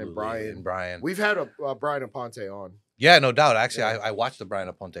 absolutely. And Brian. We've had a Brian Aponte on. Yeah, no doubt. Actually, I watched the Brian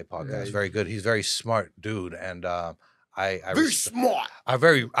Aponte podcast. Very good. He's a very smart dude, and smart.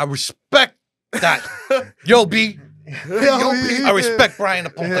 I respect that. Yo, B. I respect Brian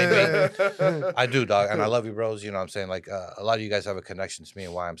Aponte, B. I do, dog, and I love you, bros. You know what I'm saying? Like, a lot of you guys have a connection to me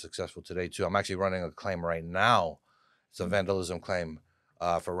and why I'm successful today, too. I'm actually running a claim right now. It's a vandalism claim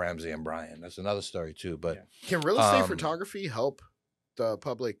for Ramsey and Brian. That's another story, too. But can real estate photography help the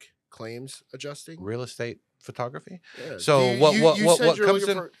public claims adjusting? Real estate photography? Yeah. So what comes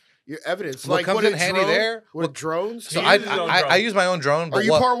in... Your evidence, what like comes in handy there with drones. So I use my own drone. But are you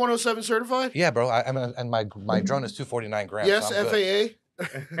Part 107 certified? Yeah, bro. And my drone is 249 grams. Yes, so FAA.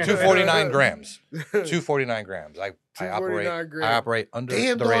 249 grams. 249 grams. I operate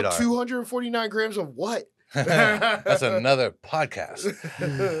under the radar. 249 grams of what? That's another podcast.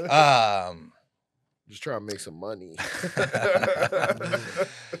 Just trying to make some money.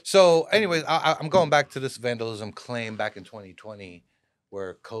 So, anyways, I'm going back to this vandalism claim back in 2020.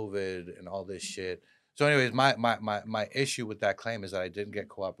 Where COVID and all this shit. So anyways, my issue with that claim is that I didn't get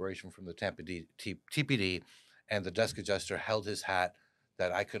cooperation from the TPD, and the desk adjuster held his hat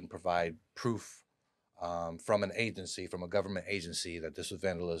that I couldn't provide proof from an agency, from a government agency, that this was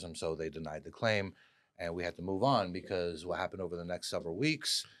vandalism, so they denied the claim, and we had to move on because what happened over the next several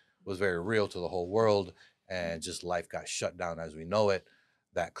weeks was very real to the whole world, and just life got shut down as we know it.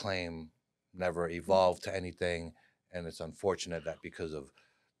 That claim never evolved to anything. And it's unfortunate that because of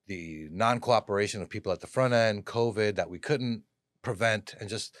the non-cooperation of people at the front end, COVID, that we couldn't prevent, and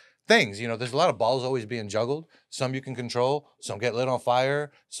just things, you know, there's a lot of balls always being juggled. Some you can control, some get lit on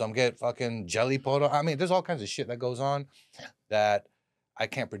fire, some get fucking jelly photo. I mean, there's all kinds of shit that goes on that I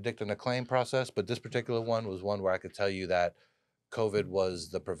can't predict in the claim process, but this particular one was one where I could tell you that COVID was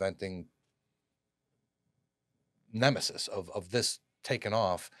the preventing nemesis of this taking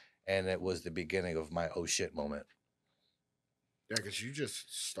off, and it was the beginning of my oh shit moment. Yeah, because you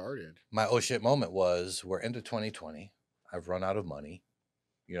just started. My oh shit moment was we're into 2020. I've run out of money.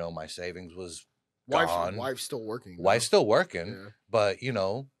 You know, my savings was gone. Wife's still working. Wife's still working, Yeah. but you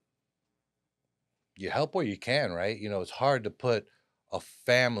know, you help where you can, right? You know, it's hard to put a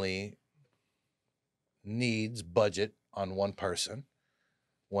family needs budget on one person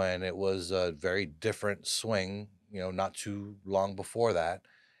when it was a very different swing, you know, not too long before that.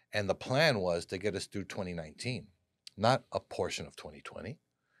 And the plan was to get us through 2019, not a portion of 2020.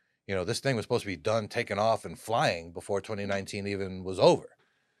 You know, this thing was supposed to be done, taking off and flying before 2019 even was over.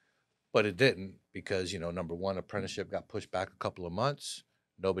 But it didn't because, you know, number one, apprenticeship got pushed back a couple of months.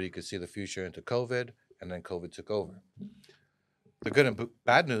 Nobody could see the future into COVID, and then COVID took over. The good and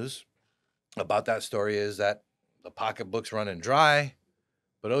bad news about that story is that the pocketbook's running dry.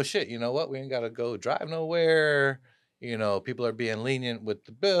 But oh shit, you know what? We ain't got to go drive nowhere. You know, people are being lenient with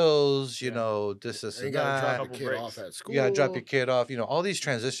the bills. You know, this You and got to that. drop your kid off at school. You got to drop your kid off. You know, all these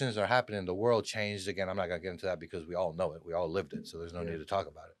transitions are happening. The world changed again. I'm not going to get into that because we all know it. We all lived it. So there's no need to talk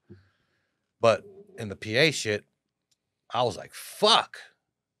about it. But in the PA shit, I was like, fuck.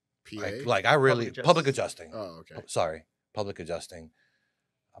 PA? Like I really, public adjusting. Oh, okay. Sorry, public adjusting.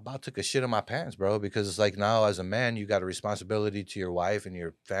 I about took a shit in my pants, bro, because it's like now as a man, you got a responsibility to your wife and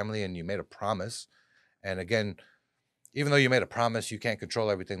your family, and you made a promise. And again, even though you made a promise, you can't control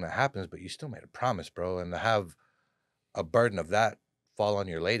everything that happens, but you still made a promise, bro. And to have a burden of that fall on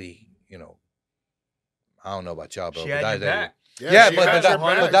your lady, you know, I don't know about y'all, bro. She But had your back. Yeah, but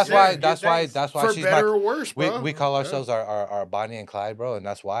that's why for she's better or worse, bro. we call ourselves our Bonnie and Clyde, bro, and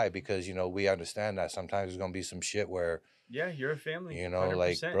that's why, because you know we understand that sometimes there's gonna be some shit where you're a family. You know,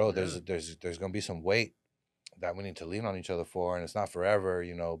 like bro, yeah. there's gonna be some weight that we need to lean on each other for, and it's not forever,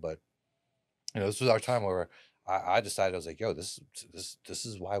 you know. But you know, this was our time where I decided I was like, yo, this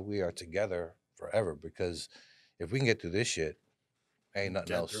is why we are together forever, because if we can get through this shit. Ain't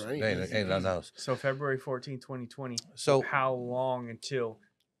nothing else. Ain't nothing else. So February 14, 2020. So how long until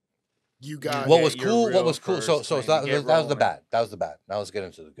you got what was cool? So that was the bad. That was the bad. Now let's get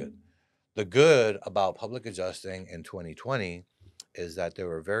into the good. The good about public adjusting in 2020 is that there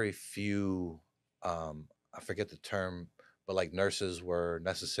were very few. I forget the term, but like nurses were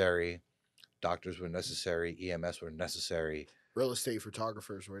necessary, doctors were necessary, EMS were necessary, real estate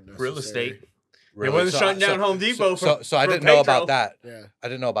photographers were necessary. Real estate. Really? It wasn't shutting down Home Depot. So I didn't know about that. Yeah. I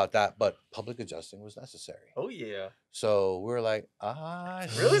didn't know about that, but public adjusting was necessary. Oh yeah. So we were like,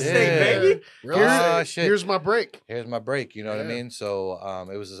 real estate, baby. Shit. Here's my break. Here's my break. You know what I mean? So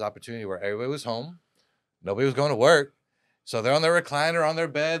it was this opportunity where everybody was home, nobody was going to work, so they're on their recliner, on their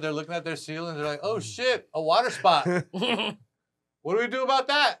bed, they're looking at their ceiling, they're like, oh shit, a water spot. What do we do about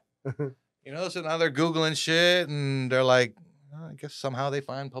that? You know, so now they're Googling shit, and they're like, I guess somehow they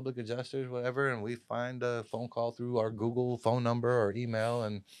find public adjusters, whatever, and we find a phone call through our Google phone number or email,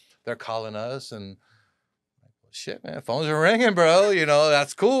 and they're calling us, and shit, man, phones are ringing, bro. You know,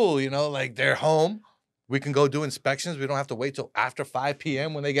 that's cool. You know, like they're home. We can go do inspections. We don't have to wait till after 5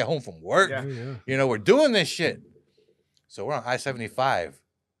 p.m. when they get home from work. Yeah. You know, we're doing this shit. So we're on I-75.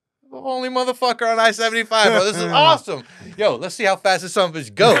 The only motherfucker on I-75, bro. This is awesome. Yo, let's see how fast this son of a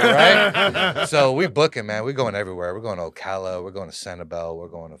bitch go, right? So we booking, man. We're going everywhere. We're going to Ocala. We're going to Sanibel. We're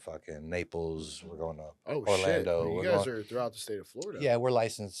going to fucking Naples. We're going to Orlando. Shit. You guys are throughout the state of Florida. Yeah, we're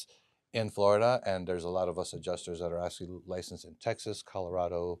licensed in Florida, and there's a lot of us adjusters that are actually licensed in Texas,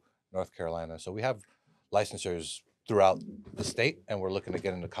 Colorado, North Carolina. So we have licensures throughout the state, and we're looking to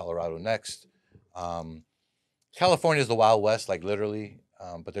get into Colorado next. California is the Wild West, like literally.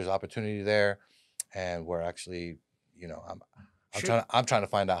 But there's opportunity there, and we're actually, you know, I'm trying to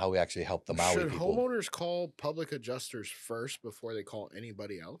find out how we actually help the Maui people. Should homeowners call public adjusters first before they call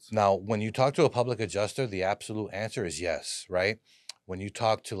anybody else? Now, when you talk to a public adjuster, the absolute answer is yes, right? When you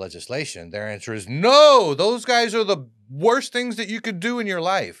talk to legislation, their answer is no. Those guys are the worst things that you could do in your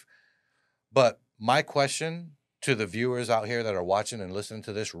life. But my question to the viewers out here that are watching and listening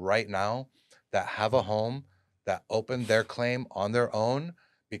to this right now, that have a home, that opened their claim on their own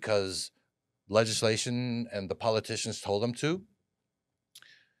because legislation and the politicians told them to.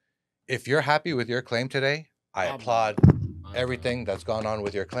 If you're happy with your claim today, I applaud everything that's gone on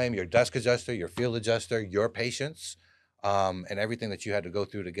with your claim, your desk adjuster, your field adjuster, your patience, and everything that you had to go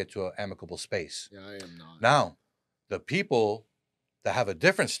through to get to an amicable space. Yeah, I am not. Now, the people that have a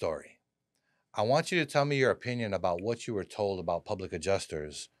different story, I want you to tell me your opinion about what you were told about public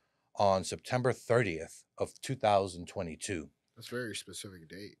adjusters on September 30th of 2022. That's a very specific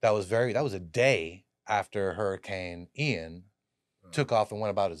date. That was a day after Hurricane Ian took off and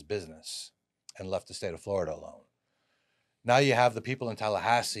went about his business and left the state of Florida alone. Now you have the people in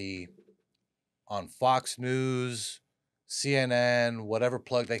Tallahassee on Fox News, CNN, whatever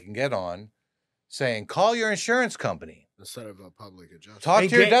plug they can get on, saying, call your insurance company. Instead of a public adjuster. Talk to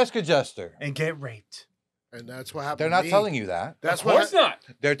your desk adjuster. And get raped. And that's what happened. They're not telling you that. That's of course not.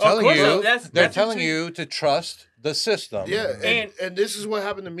 They're telling you. They're That's telling you to trust the system. Yeah, and this is what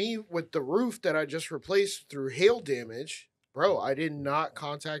happened to me with the roof that I just replaced through hail damage. Bro, I did not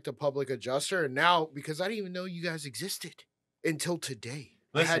contact a public adjuster, and now, because I didn't even know you guys existed until today.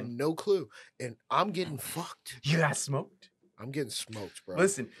 Listen, I had no clue, and I'm getting fucked. You got smoked? I'm getting smoked, bro.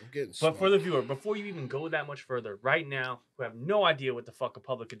 Listen, I'm getting smoked. But for the viewer, before you even go that much further, right now, who have no idea what the fuck a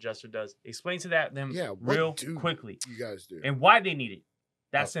public adjuster does, explain to them real quickly. You guys do. And why they need it.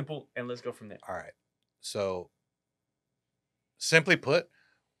 That's simple, and let's go from there. All right. So, simply put,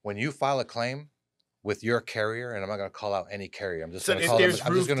 when you file a claim with your carrier, and I'm not going to call out any carrier. I'm just going to call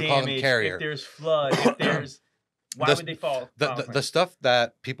them carrier. If there's flood, if there's... Why would they file the stuff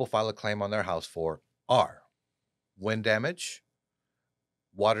that people file a claim on their house for are wind damage,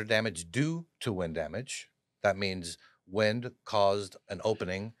 water damage due to wind damage. That means wind caused an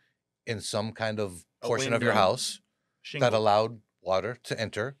opening in some kind of portion of your house that allowed water to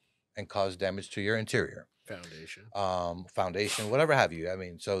enter and cause damage to your interior. Foundation, whatever have you. I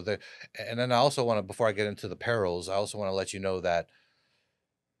mean, and then I also want to, before I get into the perils, I also want to let you know that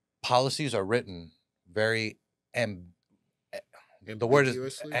policies are written very the word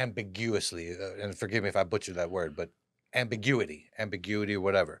is ambiguously, and forgive me if I butchered that word, but ambiguity or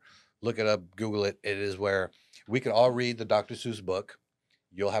whatever. Look it up, Google it. It is where we can all read the Dr. Seuss book.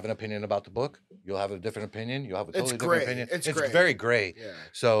 You'll have an opinion about the book. You'll have a different opinion. You'll have a totally different opinion. It's very gray. Yeah.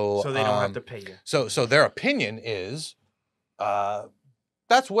 So they don't have to pay you. So their opinion is,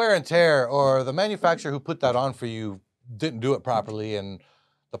 that's wear and tear, or the manufacturer who put that on for you didn't do it properly, and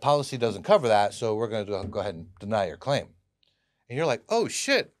the policy doesn't cover that, so we're going to go ahead and deny your claim. And you're like, oh,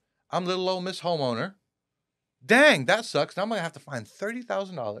 shit, I'm little old Miss Homeowner. Dang, that sucks. Now I'm going to have to find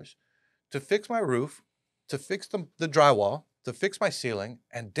 $30,000 to fix my roof, to fix the drywall, to fix my ceiling,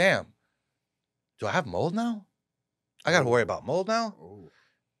 and damn, do I have mold now? I got to worry about mold now? Oh.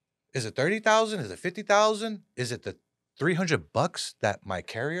 Is it 30,000? Is it 50,000? Is it the $300 that my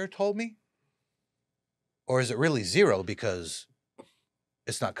carrier told me? Or is it really zero because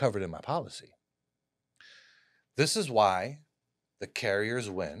it's not covered in my policy? This is why the carriers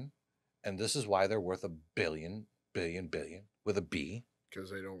win, and this is why they're worth $1 billion with a B. Because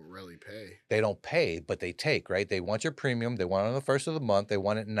they don't really pay. They don't pay, but they take, right? They want your premium. They want it on the first of the month. They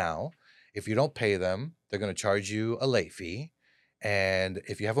want it now. If you don't pay them, they're going to charge you a late fee. And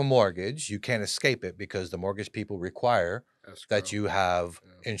if you have a mortgage, you can't escape it because the mortgage people require that you have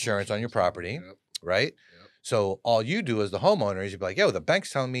insurance on your property, right? Yep. So all you do as the homeowner is you'd be like, yo, the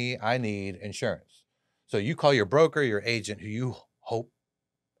bank's telling me I need insurance. So you call your broker, your agent, who you hope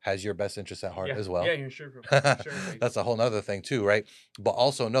has your best interest at heart as well. Yeah, you're sure. That's a whole nother thing too, right? But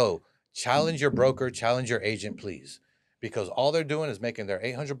also challenge your broker, challenge your agent, please. Because all they're doing is making their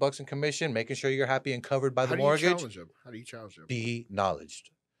 $800 in commission, making sure you're happy and covered by the mortgage. How do you challenge them? Be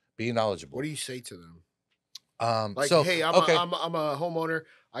knowledgeable. What do you say to them? Hey, I'm a homeowner.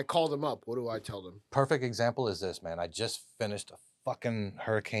 I call them up. What do I tell them? Perfect example is this, man. I just finished a fucking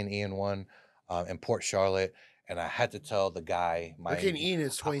Hurricane Ian one in Port Charlotte, and I had to tell the guy. Hurricane Ian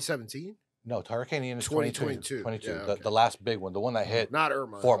is 2017? No, Hurricane Ian is 2022. Yeah, okay. The last big one, the one that hit not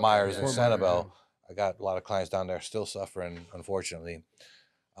Irma, Fort Myers and Sanibel. Yeah. I got a lot of clients down there still suffering, unfortunately.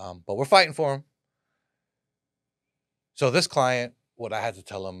 But we're fighting for them. So this client, what I had to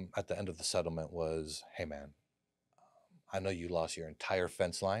tell him at the end of the settlement was, hey, man, I know you lost your entire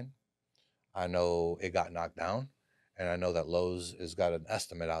fence line. I know it got knocked down. And I know that Lowe's has got an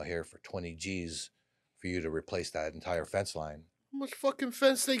estimate out here for 20 G's for you to replace that entire fence line. How much fucking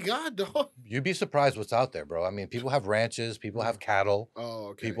fence they got, dog? You'd be surprised what's out there, bro. I mean, people have ranches, people have cattle. Oh,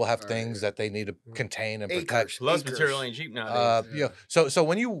 okay. People have things that they need to contain and protect. Love's material ain't cheap nowadays. Yeah. So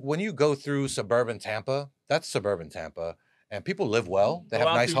when you go through suburban Tampa, that's suburban Tampa, and people live well. They have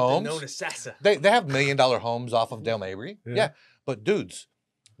nice homes. They have $1 million homes off of Del Mabry. Yeah. But dudes,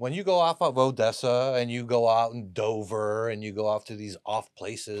 when you go off of Odessa and you go out in Dover and you go off to these off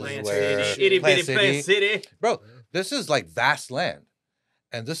places Plant City, bro, this is like vast land,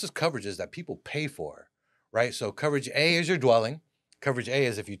 and this is coverages that people pay for, right? So coverage A is your dwelling. Coverage A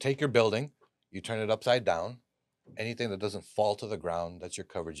is if you take your building, you turn it upside down, anything that doesn't fall to the ground, that's your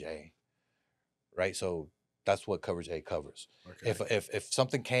coverage A, right? So that's what coverage A covers. Okay. If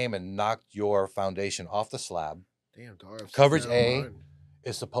something came and knocked your foundation off the slab, Damn, dog. I've seen Coverage that A online.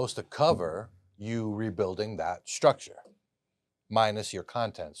 is supposed to cover you rebuilding that structure, minus your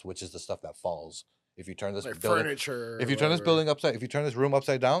contents, which is the stuff that falls. If you turn this Like building, furniture. if you turn this building upside, if you turn this room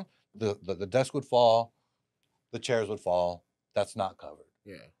upside down, the desk would fall, the chairs would fall. That's not covered.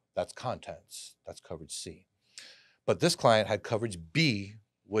 Yeah. That's contents. That's coverage C. But this client had coverage B,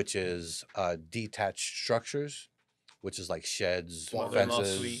 which is detached structures, which is like sheds, Mother-in-law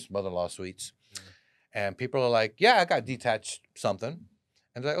fences, suite. mother-in-law suites. And people are like, yeah, I got detached something.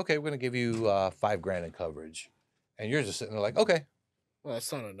 And they're like, okay, we're going to give you $5,000 in coverage. And you're just sitting there like, okay, Well,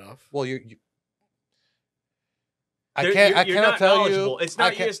 that's not enough. well, I You're cannot not tell knowledgeable. you.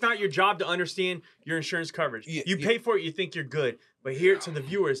 It's not your job to understand your insurance coverage. You pay for it, you think you're good. But here to the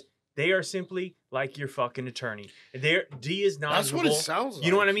viewers, they are simply like your fucking attorney. D is knowledgeable. That's what it sounds like.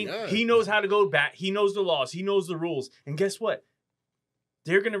 You know what I mean? Yeah. He knows how to go back. He knows the laws. He knows the rules. And guess what?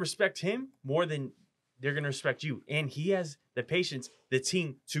 They're going to respect him more than they're going to respect you. And he has the patience, the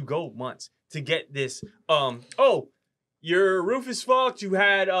team to go months to get this. Your roof is fucked. You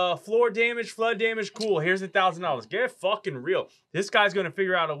had floor damage, flood damage. Cool. Here's $1,000. Get fucking real. This guy's going to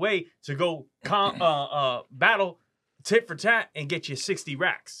figure out a way to go battle tit for tat and get you 60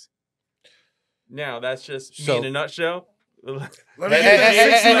 racks. Now, that's just me in a nutshell. I'm just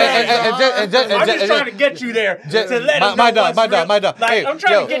trying to get you there to let him know what's real. My dog. Like, Hey, I'm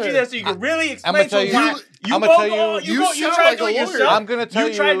trying to get you there so you can really explain to him why you try to do it yourself. I'm gonna tell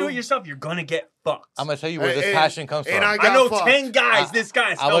you. You try to do it yourself, you're gonna get fucked. I'm gonna tell you where this passion comes from. I know 10 guys. This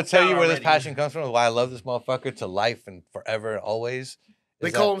guy's. I'm gonna tell you where this passion comes from. Why I love this motherfucker to life and forever and always. They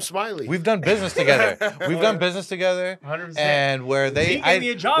call him Smiley. We've done business together. 100%. And where they he gave me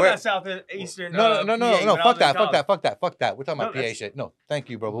a job at Southeastern. No. Fuck that. We're talking about PA shit. No, thank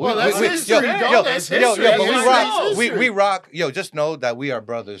you, bro. Well, that's history, dog. That's history. But we rock. We rock. Yo, just know that we are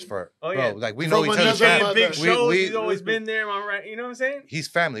brothers for. Oh yeah. Bro, like we know each other's family. family. Big shows. He's always been there. Am I right? You know what I'm saying? He's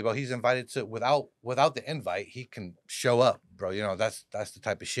family, bro. He's invited to without the invite, he can show up, bro. You know that's the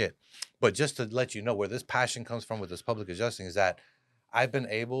type of shit. But just to let you know where this passion comes from with this public adjusting is that I've been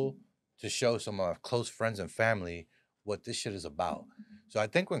able to show some of my close friends and family what this shit is about. So I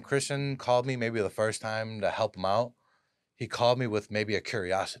think when Christian called me maybe the first time to help him out, he called me with maybe a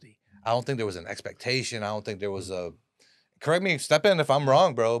curiosity. I don't think there was an expectation. I don't think there was a, correct me, step in if I'm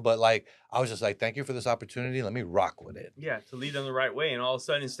wrong, bro. But like, I was just like, thank you for this opportunity. Let me rock with it. Yeah, to lead them the right way. And all of a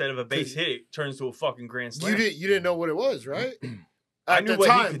sudden, instead of a base hit, it turns to a fucking grand slam. You didn't know what it was, right? I knew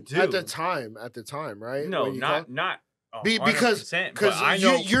what he could do. At the time, right? No, not. Because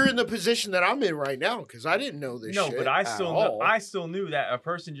you're in the position that I'm in right now because I didn't know this shit. No, but I still knew that a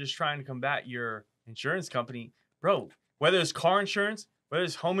person just trying to combat your insurance company, bro, whether it's car insurance, whether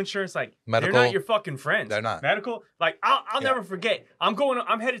it's home insurance, like medical, they're not your fucking friends. They're not. Medical, like I'll never forget. I'm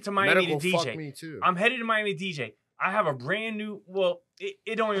headed to Miami medical to DJ. Fuck me too. I'm headed to Miami to DJ. I have a brand new,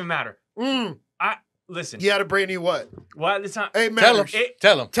 it don't even matter. Listen. You had a brand new what? Well, at the time. Hey,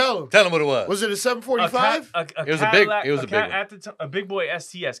 tell him what it was. Was it a 745? It was a big one. At the time, a big boy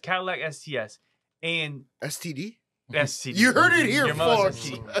STS, Cadillac STS, and STD. STD. You heard it here, folks.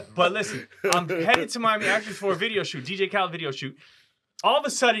 But listen, I'm headed to Miami actually for a video shoot, DJ Khaled video shoot. All of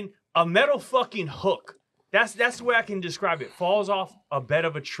a sudden, a metal fucking hook. That's the way I can describe it. Falls off a bed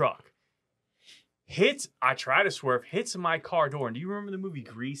of a truck. I try to swerve, hits my car door. And do you remember the movie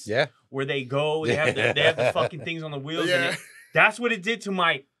Grease? Yeah. Where they go, they have the fucking things on the wheels. Yeah. And that's what it did to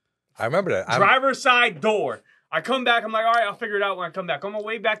my I remember that. driver's side door. I come back, I'm like, all right, I'll figure it out when I come back. On my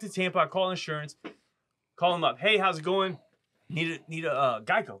way back to Tampa, I call insurance, call them up. Hey, how's it going? Need a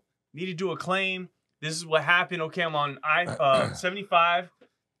Geico. Need to do a claim. This is what happened. Okay, I'm on I-75.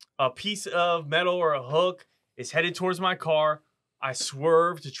 A piece of metal or a hook is headed towards my car. I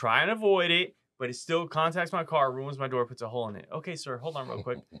swerve to try and avoid it. But it still contacts my car, ruins my door, puts a hole in it. Okay, sir, hold on real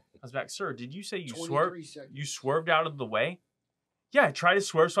quick. I was back. Sir, did you say you swerved out of the way? Yeah, I tried to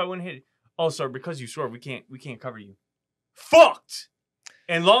swerve so I wouldn't hit it. Oh, sir, because you swerved, we can't cover you. Fucked.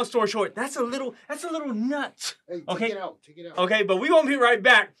 And long story short, that's a little nuts. Hey, okay, take it out. Okay, but we gonna be right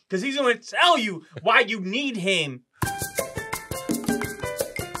back because he's gonna tell you why you need him.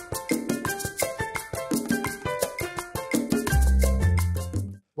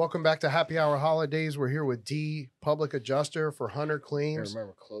 Welcome back to Happy Hour Holidays. We're here with D, public adjuster for Hunter Claims.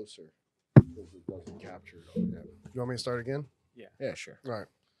 Remember closer. Because it doesn't capture it all yet. You want me to start again? Yeah, sure. All right.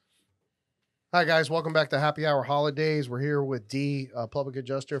 Hi, guys. Welcome back to Happy Hour Holidays. We're here with D, public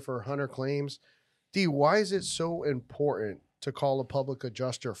adjuster for Hunter Claims. D, why is it so important to call a public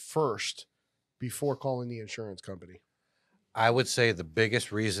adjuster first before calling the insurance company? I would say the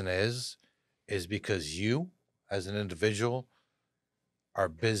biggest reason is because you, as an individual, are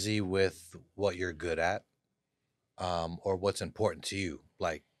busy with what you're good at. or what's important to you,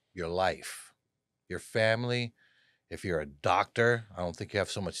 like your life, your family. If you're a doctor, I don't think you have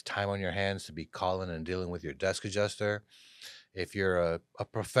so much time on your hands to be calling and dealing with your desk adjuster. If you're a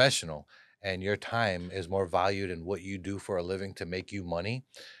professional and your time is more valued in what you do for a living to make you money,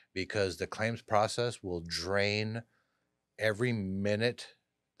 because the claims process will drain every minute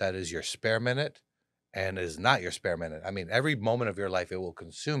that is your spare minute and is not your spare minute. I mean, every moment of your life, it will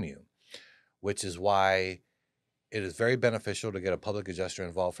consume you, which is why it is very beneficial to get a public adjuster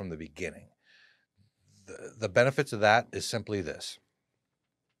involved from the beginning. The benefits of that is simply this.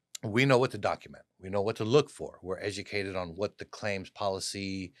 We know what to document. We know what to look for. We're educated on what the claims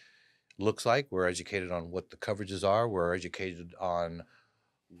policy looks like. We're educated on what the coverages are. We're educated on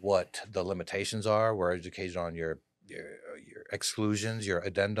what the limitations are. We're educated on your exclusions, your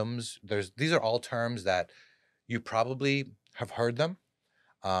addendums. These are all terms that you probably have heard them.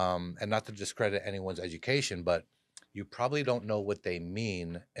 And not to discredit anyone's education, but you probably don't know what they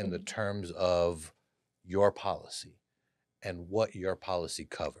mean in the terms of your policy and what your policy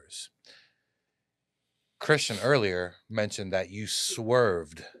covers. Christian earlier mentioned that you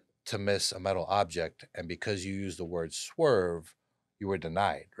swerved to miss a metal object, and because you used the word swerve, you were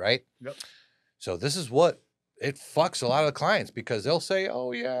denied, right? Yep. So this is what it fucks a lot of clients, because they'll say,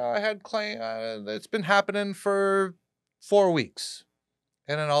 oh yeah, I had claim, it's been happening for 4 weeks.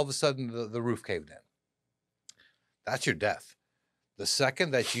 And then all of a sudden the roof caved in. That's your death. The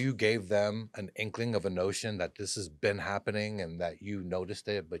second that you gave them an inkling of a notion that this has been happening and that you noticed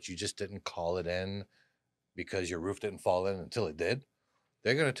it, but you just didn't call it in because your roof didn't fall in until it did,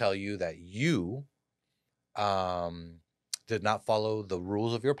 they're going to tell you that you did not follow the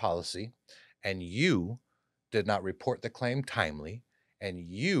rules of your policy, and you did not report the claim timely, and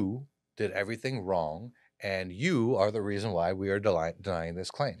you did everything wrong, and you are the reason why we are denying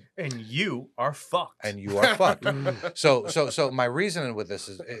this claim. And you are fucked. And you are fucked. So my reasoning with this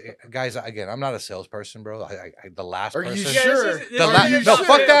is, guys, again, I'm not a salesperson, bro. The last Are person. you sure? No,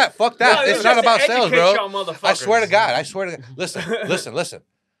 fuck that. Fuck that. No, it's not about sales, bro. I swear to motherfuckers. God. Listen.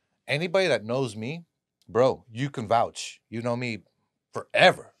 Anybody that knows me, bro, you can vouch. You know me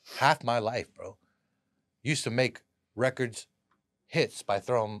forever. Half my life, bro. Used to make records hits by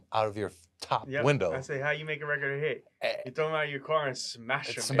throwing them out of your top window. I say, how you make a record a hit? You throw them out of your car and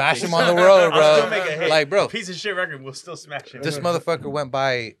smash them. Smash them on the road, bro. I'll still make a hit. Like, bro. A piece of shit record will still smash it. This motherfucker went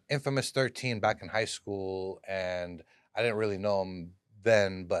by Infamous 13 back in high school, and I didn't really know him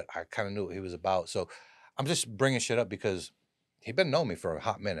then, but I kind of knew what he was about. So I'm just bringing shit up because he been knowing me for a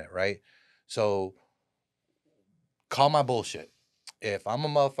hot minute, right? So call my bullshit. If I'm a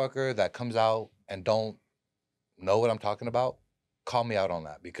motherfucker that comes out and don't know what I'm talking about, call me out on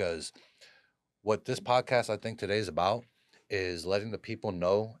that, because what this podcast, I think, today is about is letting the people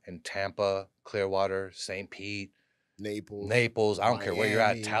know in Tampa, Clearwater, St. Pete, Naples, I don't care where you're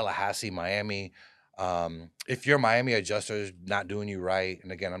at, Tallahassee, Miami. If your Miami adjuster is not doing you right,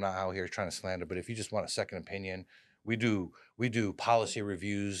 and again, I'm not out here trying to slander, but if you just want a second opinion, we do policy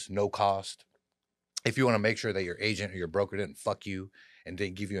reviews, no cost. If you want to make sure that your agent or your broker didn't fuck you and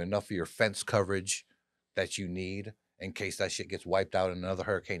didn't give you enough of your fence coverage that you need in case that shit gets wiped out in another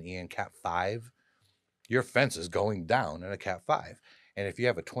Hurricane Ian Cat 5, your fence is going down in a Cat 5. And if you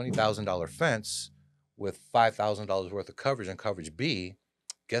have a $20,000 fence with $5,000 worth of coverage and coverage B,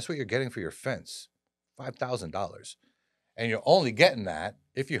 guess what you're getting for your fence? $5,000. And you're only getting that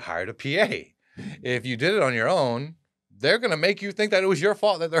if you hired a PA. If you did it on your own, they're going to make you think that it was your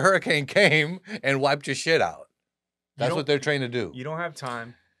fault that the hurricane came and wiped your shit out. That's what they're trained to do. You don't have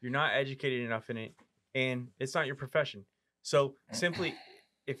time. You're not educated enough in it. And it's not your profession. So simply,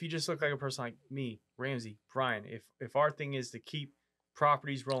 if you just look like a person like me, Ramsey, Brian, if our thing is to keep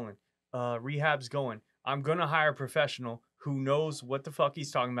properties rolling, rehabs going, I'm going to hire a professional who knows what the fuck he's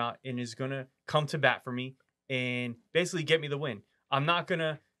talking about and is going to come to bat for me and basically get me the win. I'm not going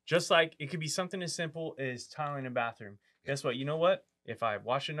to, just like it could be something as simple as tiling a bathroom. Guess what? You know what? If I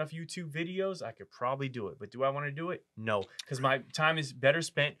watch enough YouTube videos, I could probably do it. But do I want to do it? No, because my time is better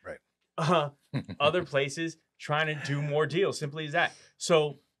spent other places trying to do more deals. Simply as that.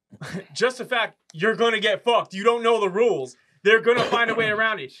 So just the fact you're going to get fucked. You don't know the rules. They're going to find a way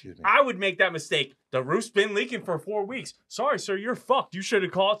around it. I would make that mistake. The roof's been leaking for 4 weeks. Sorry, sir, you're fucked. You should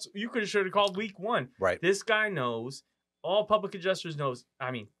have called. You should have called week 1. Right. This guy knows. All public adjusters knows.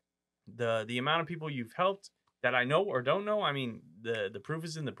 I mean, the amount of people you've helped that I know or don't know. I mean, the proof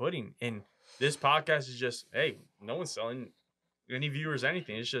is in the pudding. And this podcast is just, hey, no one's selling any viewers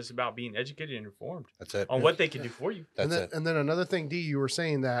anything. It's just about being educated and informed. That's it. On what they can do for you. That's it. And then another thing, D, you were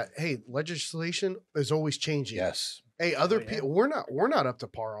saying that, hey, legislation is always changing. Yes. Hey, people, we're not up to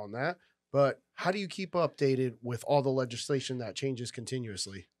par on that. But how do you keep updated with all the legislation that changes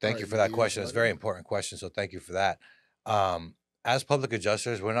continuously? Thank you for that question. It's a very important question. So thank you for that. As public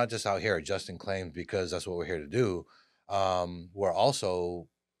adjusters, we're not just out here adjusting claims because that's what we're here to do. We're also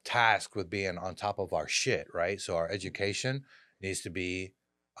tasked with being on top of our shit, right? So our education needs to be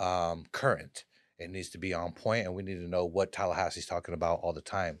current. It needs to be on point, and we need to know what Tallahassee's talking about all the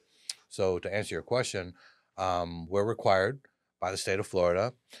time. So to answer your question, we're required by the state of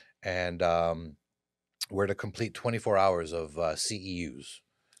Florida, and we're to complete 24 hours of CEUs,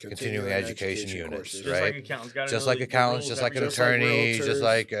 continuing education units, Just right? like accountants, gotta Just know like the accountants, rules just that like an we- attorney, just realtors,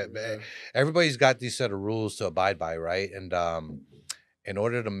 like yeah. everybody's got these set of rules to abide by, right? And in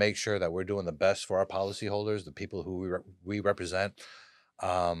order to make sure that we're doing the best for our policyholders, the people who we represent,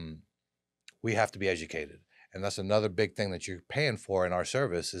 we have to be educated. And that's another big thing that you're paying for in our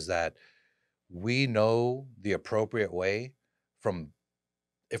service, is that we know the appropriate way from,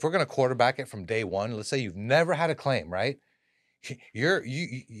 if we're going to quarterback it from day one. Let's say you've never had a claim, right?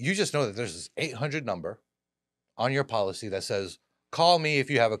 You just know that there's this 800 number on your policy that says, call me if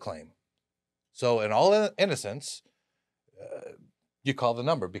you have a claim. So in all innocence, you call the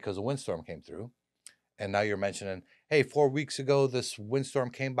number because a windstorm came through. And now you're mentioning, hey, 4 weeks ago, this windstorm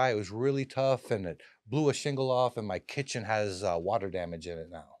came by. It was really tough and it blew a shingle off and my kitchen has water damage in it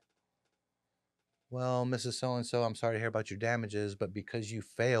now. Well, Mrs. So-and-so, I'm sorry to hear about your damages, but because you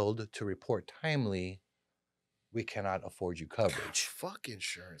failed to report timely, we cannot afford you coverage. Fuck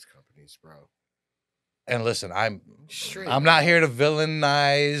insurance companies, bro. And listen, I'm Straight not up. here to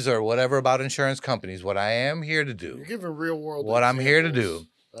villainize or whatever about insurance companies. What I am here to do, You're giving real world. what I'm here to examples. do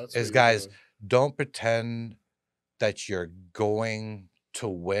That's is, what you're guys, doing. don't pretend that you're going to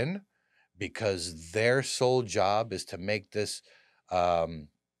win, because their sole job is to make this.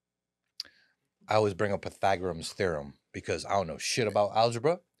 I always bring up Pythagoras theorem because I don't know shit about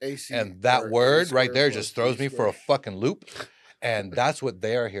algebra. AC, And that or word A right squared there plus just throws B me for a squared. fucking loop. And that's what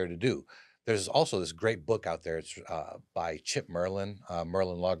they are here to do. There's also this great book out there. It's by Chip Merlin,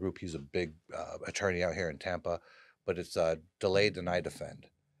 Merlin Law Group. He's a big attorney out here in Tampa, but it's Delay, Deny, Defend.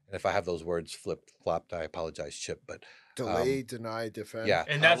 And if I have those words flip-flopped, I apologize, Chip. But Delay, deny, defend. yeah.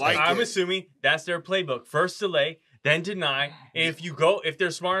 And that's I like I'm it. assuming that's their playbook. First delay, then deny. And if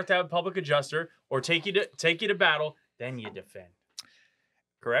they're smart enough to have a public adjuster or take you to battle, then you defend.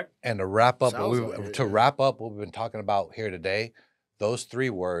 Correct? And to wrap up, Sounds like it, yeah. wrap up what we've been talking about here today, those 3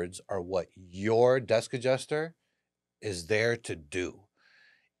 words are what your desk adjuster is there to do.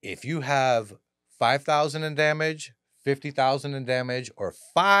 If you have 5,000 in damage, 50,000 in damage, or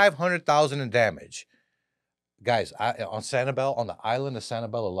 500,000 in damage, guys, on Sanibel, on the island of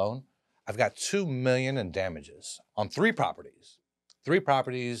Sanibel alone, I've got 2 million in damages on 3 properties. 3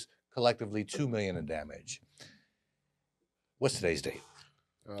 properties, collectively 2 million in damage. What's today's date?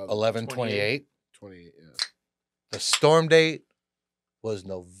 11/28. 28, yeah. The storm date was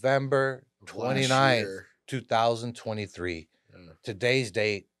November Last 29th, year. 2023. Yeah. Today's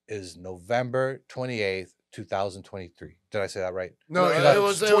date is November 28th, 2023. Did I say that right? No, it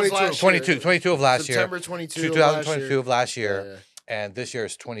was last 22, year. 22 of last September year. 22 2022 of last year. Yeah. And this year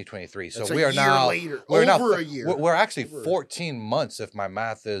is 2023. So That's we a are year now later. we're Over now a year. We're actually Over. 14 months if my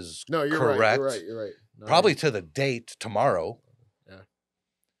math is No, you're correct. right. You're right. No, Probably to the date tomorrow. Yeah.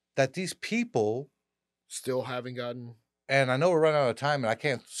 That these people, still haven't gotten. and I know we're running out of time and I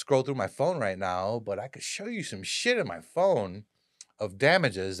can't scroll through my phone right now, but I could show you some shit in my phone of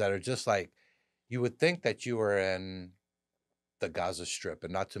damages that are just like, you would think that you were in the Gaza Strip,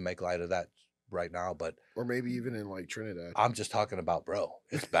 and not to make light of that right now, but Or maybe even in like Trinidad. I'm just talking about, bro,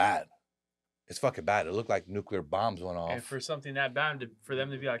 it's bad. It's fucking bad. It looked like nuclear bombs went off. And for something that bad, for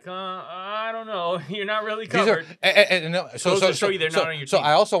them to be like, I don't know, you're not really These are, covered. and no, so Goes to show you they're not on your so team.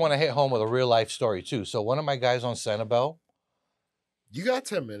 I also want to hit home with a real life story too. So one of my guys on Sanibel. You got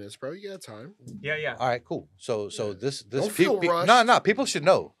 10 minutes, bro. You got time. Yeah. All right, cool. So Yeah. this Don't feel rushed. no, people should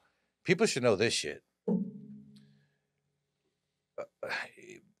know. People should know this shit.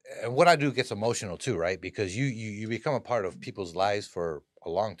 And what I do gets emotional too, right? Because you become a part of people's lives for a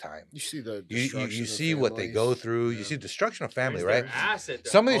long time. You see the You destruction of see what they go families. through. Yeah. You see destruction of family, It's right? their asset,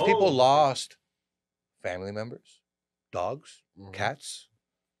 their Some of these people home. lost family members, dogs, Mhm. cats,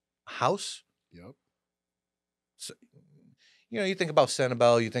 house. Yep. So, you think about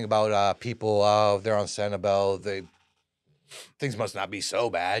Sanibel, you think about people, they're on Sanibel, things must not be so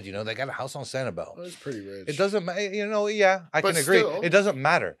bad, they got a house on Sanibel. Oh, it's pretty rich. It doesn't matter, yeah, I But can agree. still- It doesn't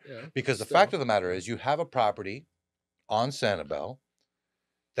matter Yeah. because the still. fact of the matter is you have a property on Sanibel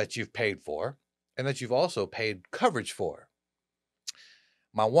that you've paid for and that you've also paid coverage for.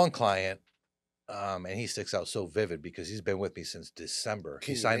 My one client, And he sticks out so vivid because he's been with me since December.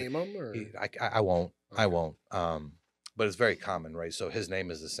 Can He you signed. name them? Or? I won't. I Okay. won't. But it's very common, right? So his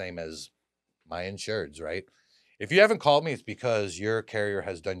name is the same as my insureds, right? If you haven't called me, it's because your carrier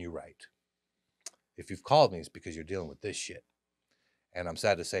has done you right. If you've called me, it's because you're dealing with this shit. And I'm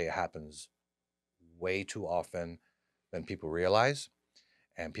sad to say it happens way too often than people realize.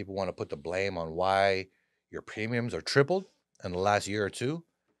 And people want to put the blame on why your premiums are tripled in the last year or two.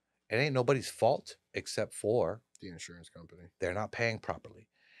 It ain't nobody's fault except for The insurance company. they're not paying properly.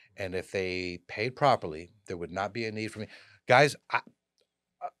 And if they paid properly, there would not be a need for me. Guys,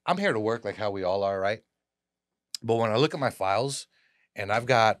 I'm here to work like how we all are, right? But when I look at my files, and I've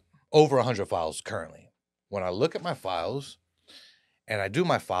got over 100 files currently, when I look at my files and I do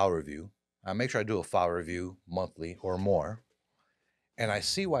my file review, I make sure I do a file review monthly or more, and I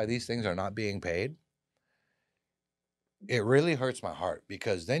see why these things are not being paid. It really hurts my heart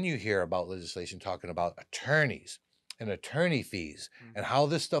because then you hear about legislation talking about attorneys and attorney fees and how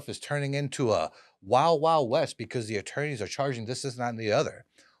this stuff is turning into a wild, wild west because the attorneys are charging this, that, and the other.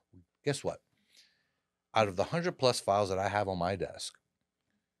 Guess what? Out of the 100 plus files that I have on my desk,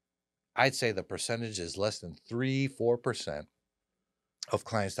 I'd say the percentage is less than 3-4% of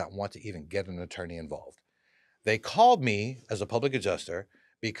clients that want to even get an attorney involved. They called me as a public adjuster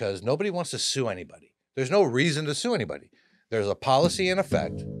because nobody wants to sue anybody. There's no reason to sue anybody. There's a policy in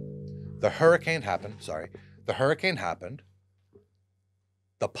effect. The hurricane happened. The hurricane happened.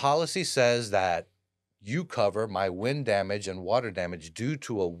 The policy says that you cover my wind damage and water damage due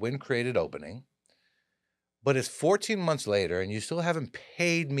to a wind-created opening. But it's 14 months later and you still haven't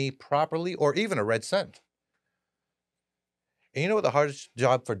paid me properly or even a red cent. And you know what the hardest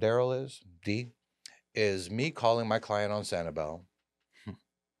job for Darryl is, D? Is me calling my client on Sanibel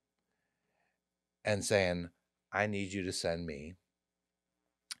and saying, I need you to send me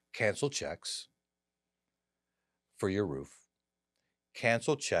cancel checks for your roof,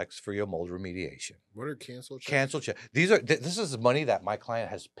 cancel checks for your mold remediation. What are cancel checks? Cancel check. This is money that my client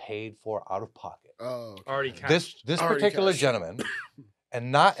has paid for out of pocket. Oh, okay. Already cashed. This Already particular cashed. gentleman,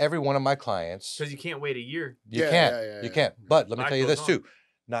 and not every one of my clients. Because you can't wait a year. You Yeah, can't. yeah, You yeah. can't. But let me Life tell you goes this on. too.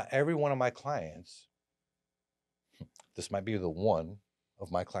 Not every one of my clients, this might be the one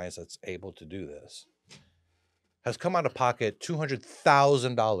of my clients that's able to do this, has come out of pocket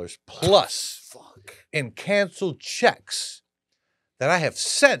 $200,000 plus Fuck. in canceled checks that I have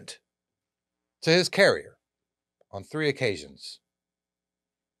sent to his carrier on 3 occasions.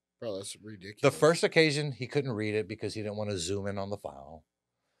 Bro, that's ridiculous. The first occasion, he couldn't read it because he didn't want to zoom in on the file.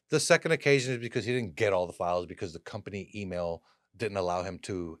 The second occasion is because he didn't get all the files because the company email didn't allow him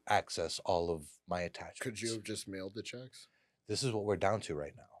to access all of my attachments. Could you have just mailed the checks? This is what we're down to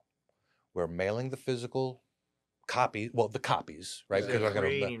right now. We're mailing the physical copy, well, the copies, right? Yeah. Because They're we're gonna,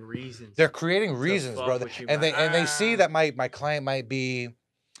 creating reasons. They're creating reasons, fuck brother. with you, And they see man. that my client might be,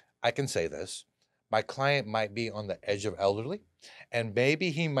 I can say this, my client might be on the edge of elderly, and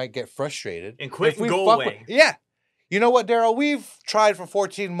maybe he might get frustrated And quit if and we go fuck with- away. yeah. You know what, Darryl? We've tried for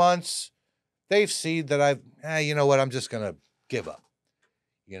 14 months. They've seen that you know what? I'm just going to give up.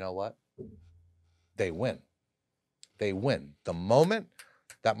 You know what? They win. They win. The moment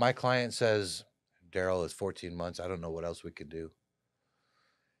that my client says, Darryl, it's 14 months. I don't know what else we could do.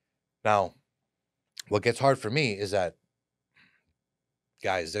 Now, what gets hard for me is that,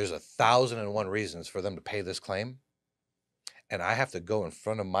 guys, there's 1,001 reasons for them to pay this claim. And I have to go in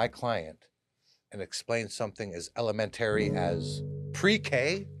front of my client and explain something as elementary as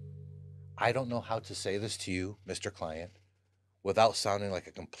pre-K. I don't know how to say this to you, Mr. Client, without sounding like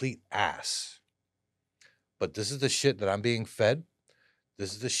a complete ass. But this is the shit that I'm being fed.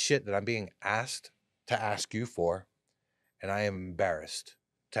 This is the shit that I'm being asked to ask you for. And I am embarrassed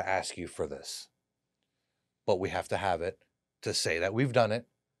to ask you for this. But we have to have it to say that we've done it,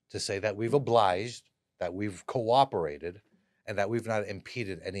 to say that we've obliged, that we've cooperated, and that we've not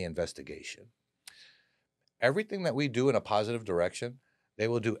impeded any investigation. Everything that we do in a positive direction, they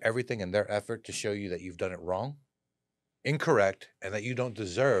will do everything in their effort to show you that you've done it wrong, incorrect, and that you don't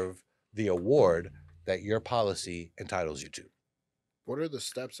deserve the award that your policy entitles you to. What are the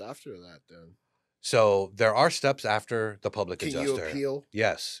steps after that then? So there are steps after the public Can adjuster. you appeal?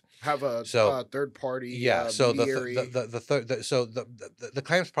 Yes. Have a So- third party Yeah. So mediary? the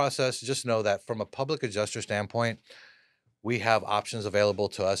claims process, just know that from a public adjuster standpoint, we have options available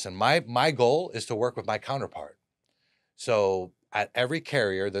to us. And my goal is to work with my counterpart. So at every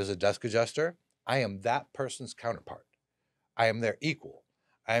carrier, there's a desk adjuster. I am that person's counterpart. I am their equal.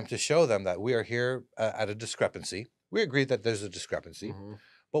 I am to show them that we are here at a discrepancy. We agree that there's a discrepancy, Mhm.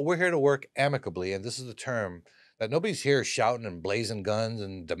 but we're here to work amicably. And this is the term that nobody's here shouting and blazing guns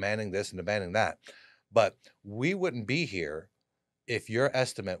and demanding this and demanding that. But we wouldn't be here if your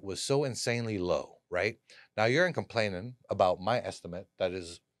estimate was so insanely low, right? Now you're complaining about my estimate that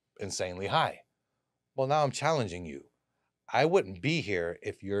is insanely high. Well, now I'm challenging you. I wouldn't be here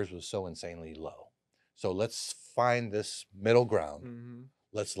if yours was so insanely low. So let's find this middle ground. Mm-hmm.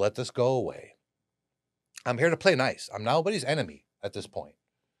 Let's let this go away. I'm here to play nice. I'm nobody's enemy at this point.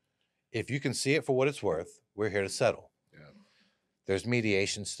 If you can see it for what it's worth, we're here to settle. Yeah. There's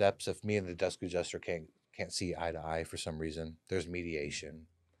mediation steps. If me and the desk adjuster can't see eye to eye for some reason, there's mediation.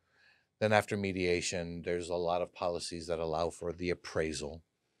 Then after mediation, there's a lot of policies that allow for the appraisal.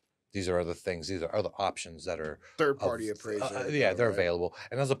 These are other things. These are other options that are Third-party appraiser. Yeah, they're available.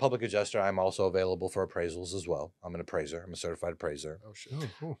 And as a public adjuster, I'm also available for appraisals as well. I'm an appraiser. I'm a certified appraiser. Oh, shit.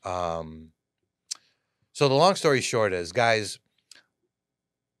 Oh, cool. So the long story short is, guys,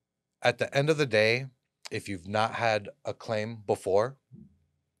 at the end of the day, if you've not had a claim before,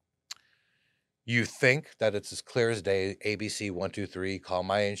 you think that it's as clear as day, ABC 123, call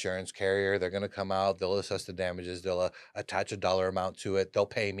my insurance carrier. They're going to come out. They'll assess the damages. They'll attach a dollar amount to it. They'll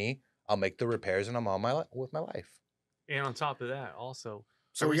pay me. I'll make the repairs, and I'm on with my life. And on top of that, also,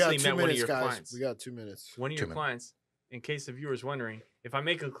 So I we got recently 2 met one of minutes, your guys. clients. We got 2 minutes. One of your clients, in case the viewers wondering, if I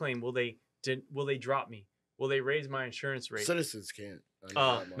make a claim, will they drop me? Will they raise my insurance rate? Citizens can't. I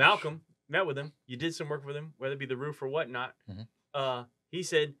know that much. Malcolm met with him. You did some work with him, whether it be the roof or whatnot. Mhm. He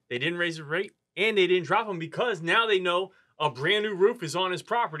said they didn't raise the rate and they didn't drop him because now they know a brand new roof is on his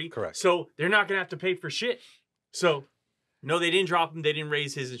property. Correct. So they're not going to have to pay for shit. So, no, they didn't drop him. They didn't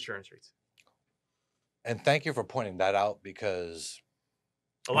raise his insurance rates. And thank you for pointing that out, because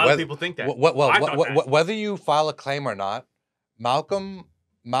A lot of people think that. Whether you file a claim or not,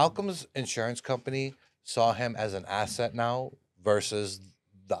 Malcolm's insurance company saw him as an asset now versus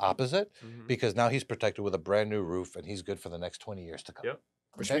the opposite, because now he's protected with a brand new roof and he's good for the next 20 years to come. Yep.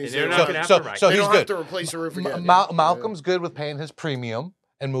 Which Okay? means they're they not don't gonna have have to write. So they he's don't good. have to replace the roof again. Malcolm's good with paying his premium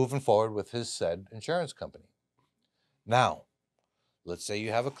and moving forward with his said insurance company. Now, let's say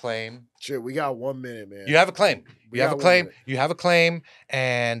you have a claim. Shit, we got 1 minute, man. You have a claim. We You have a got 1 claim. minute. You have a claim,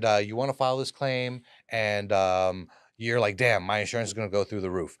 and you want to file this claim, and you're like, damn, my insurance is going to go through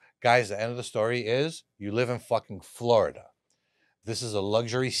the roof. Guys, the end of the story is you live in fucking Florida. This is a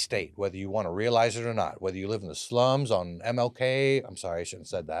luxury state, whether you want to realize it or not. Whether you live in the slums on MLK, I'm sorry, I shouldn't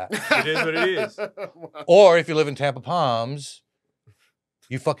have said that. It is what it is. Or if you live in Tampa Palms,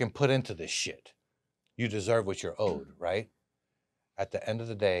 you fucking put into this shit. You deserve what you're owed, right? At the end of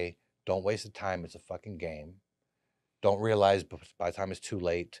the day, don't waste the time. It's a fucking game. Don't realize by the time it's too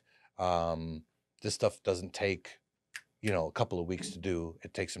late. This stuff doesn't take, a couple of weeks to do.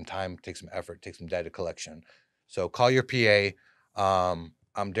 It takes some time, takes some effort, takes some data collection. So call your PA. I'm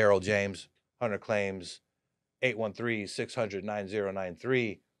Darryl James, Hunter Claims,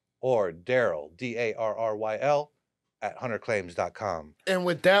 813-600-9093, or Darryl, Darryl, at hunterclaims.com. And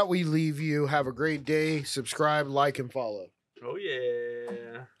with that, we leave you. Have a great day. Subscribe, like, and follow. Oh,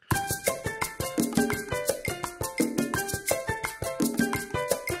 yeah.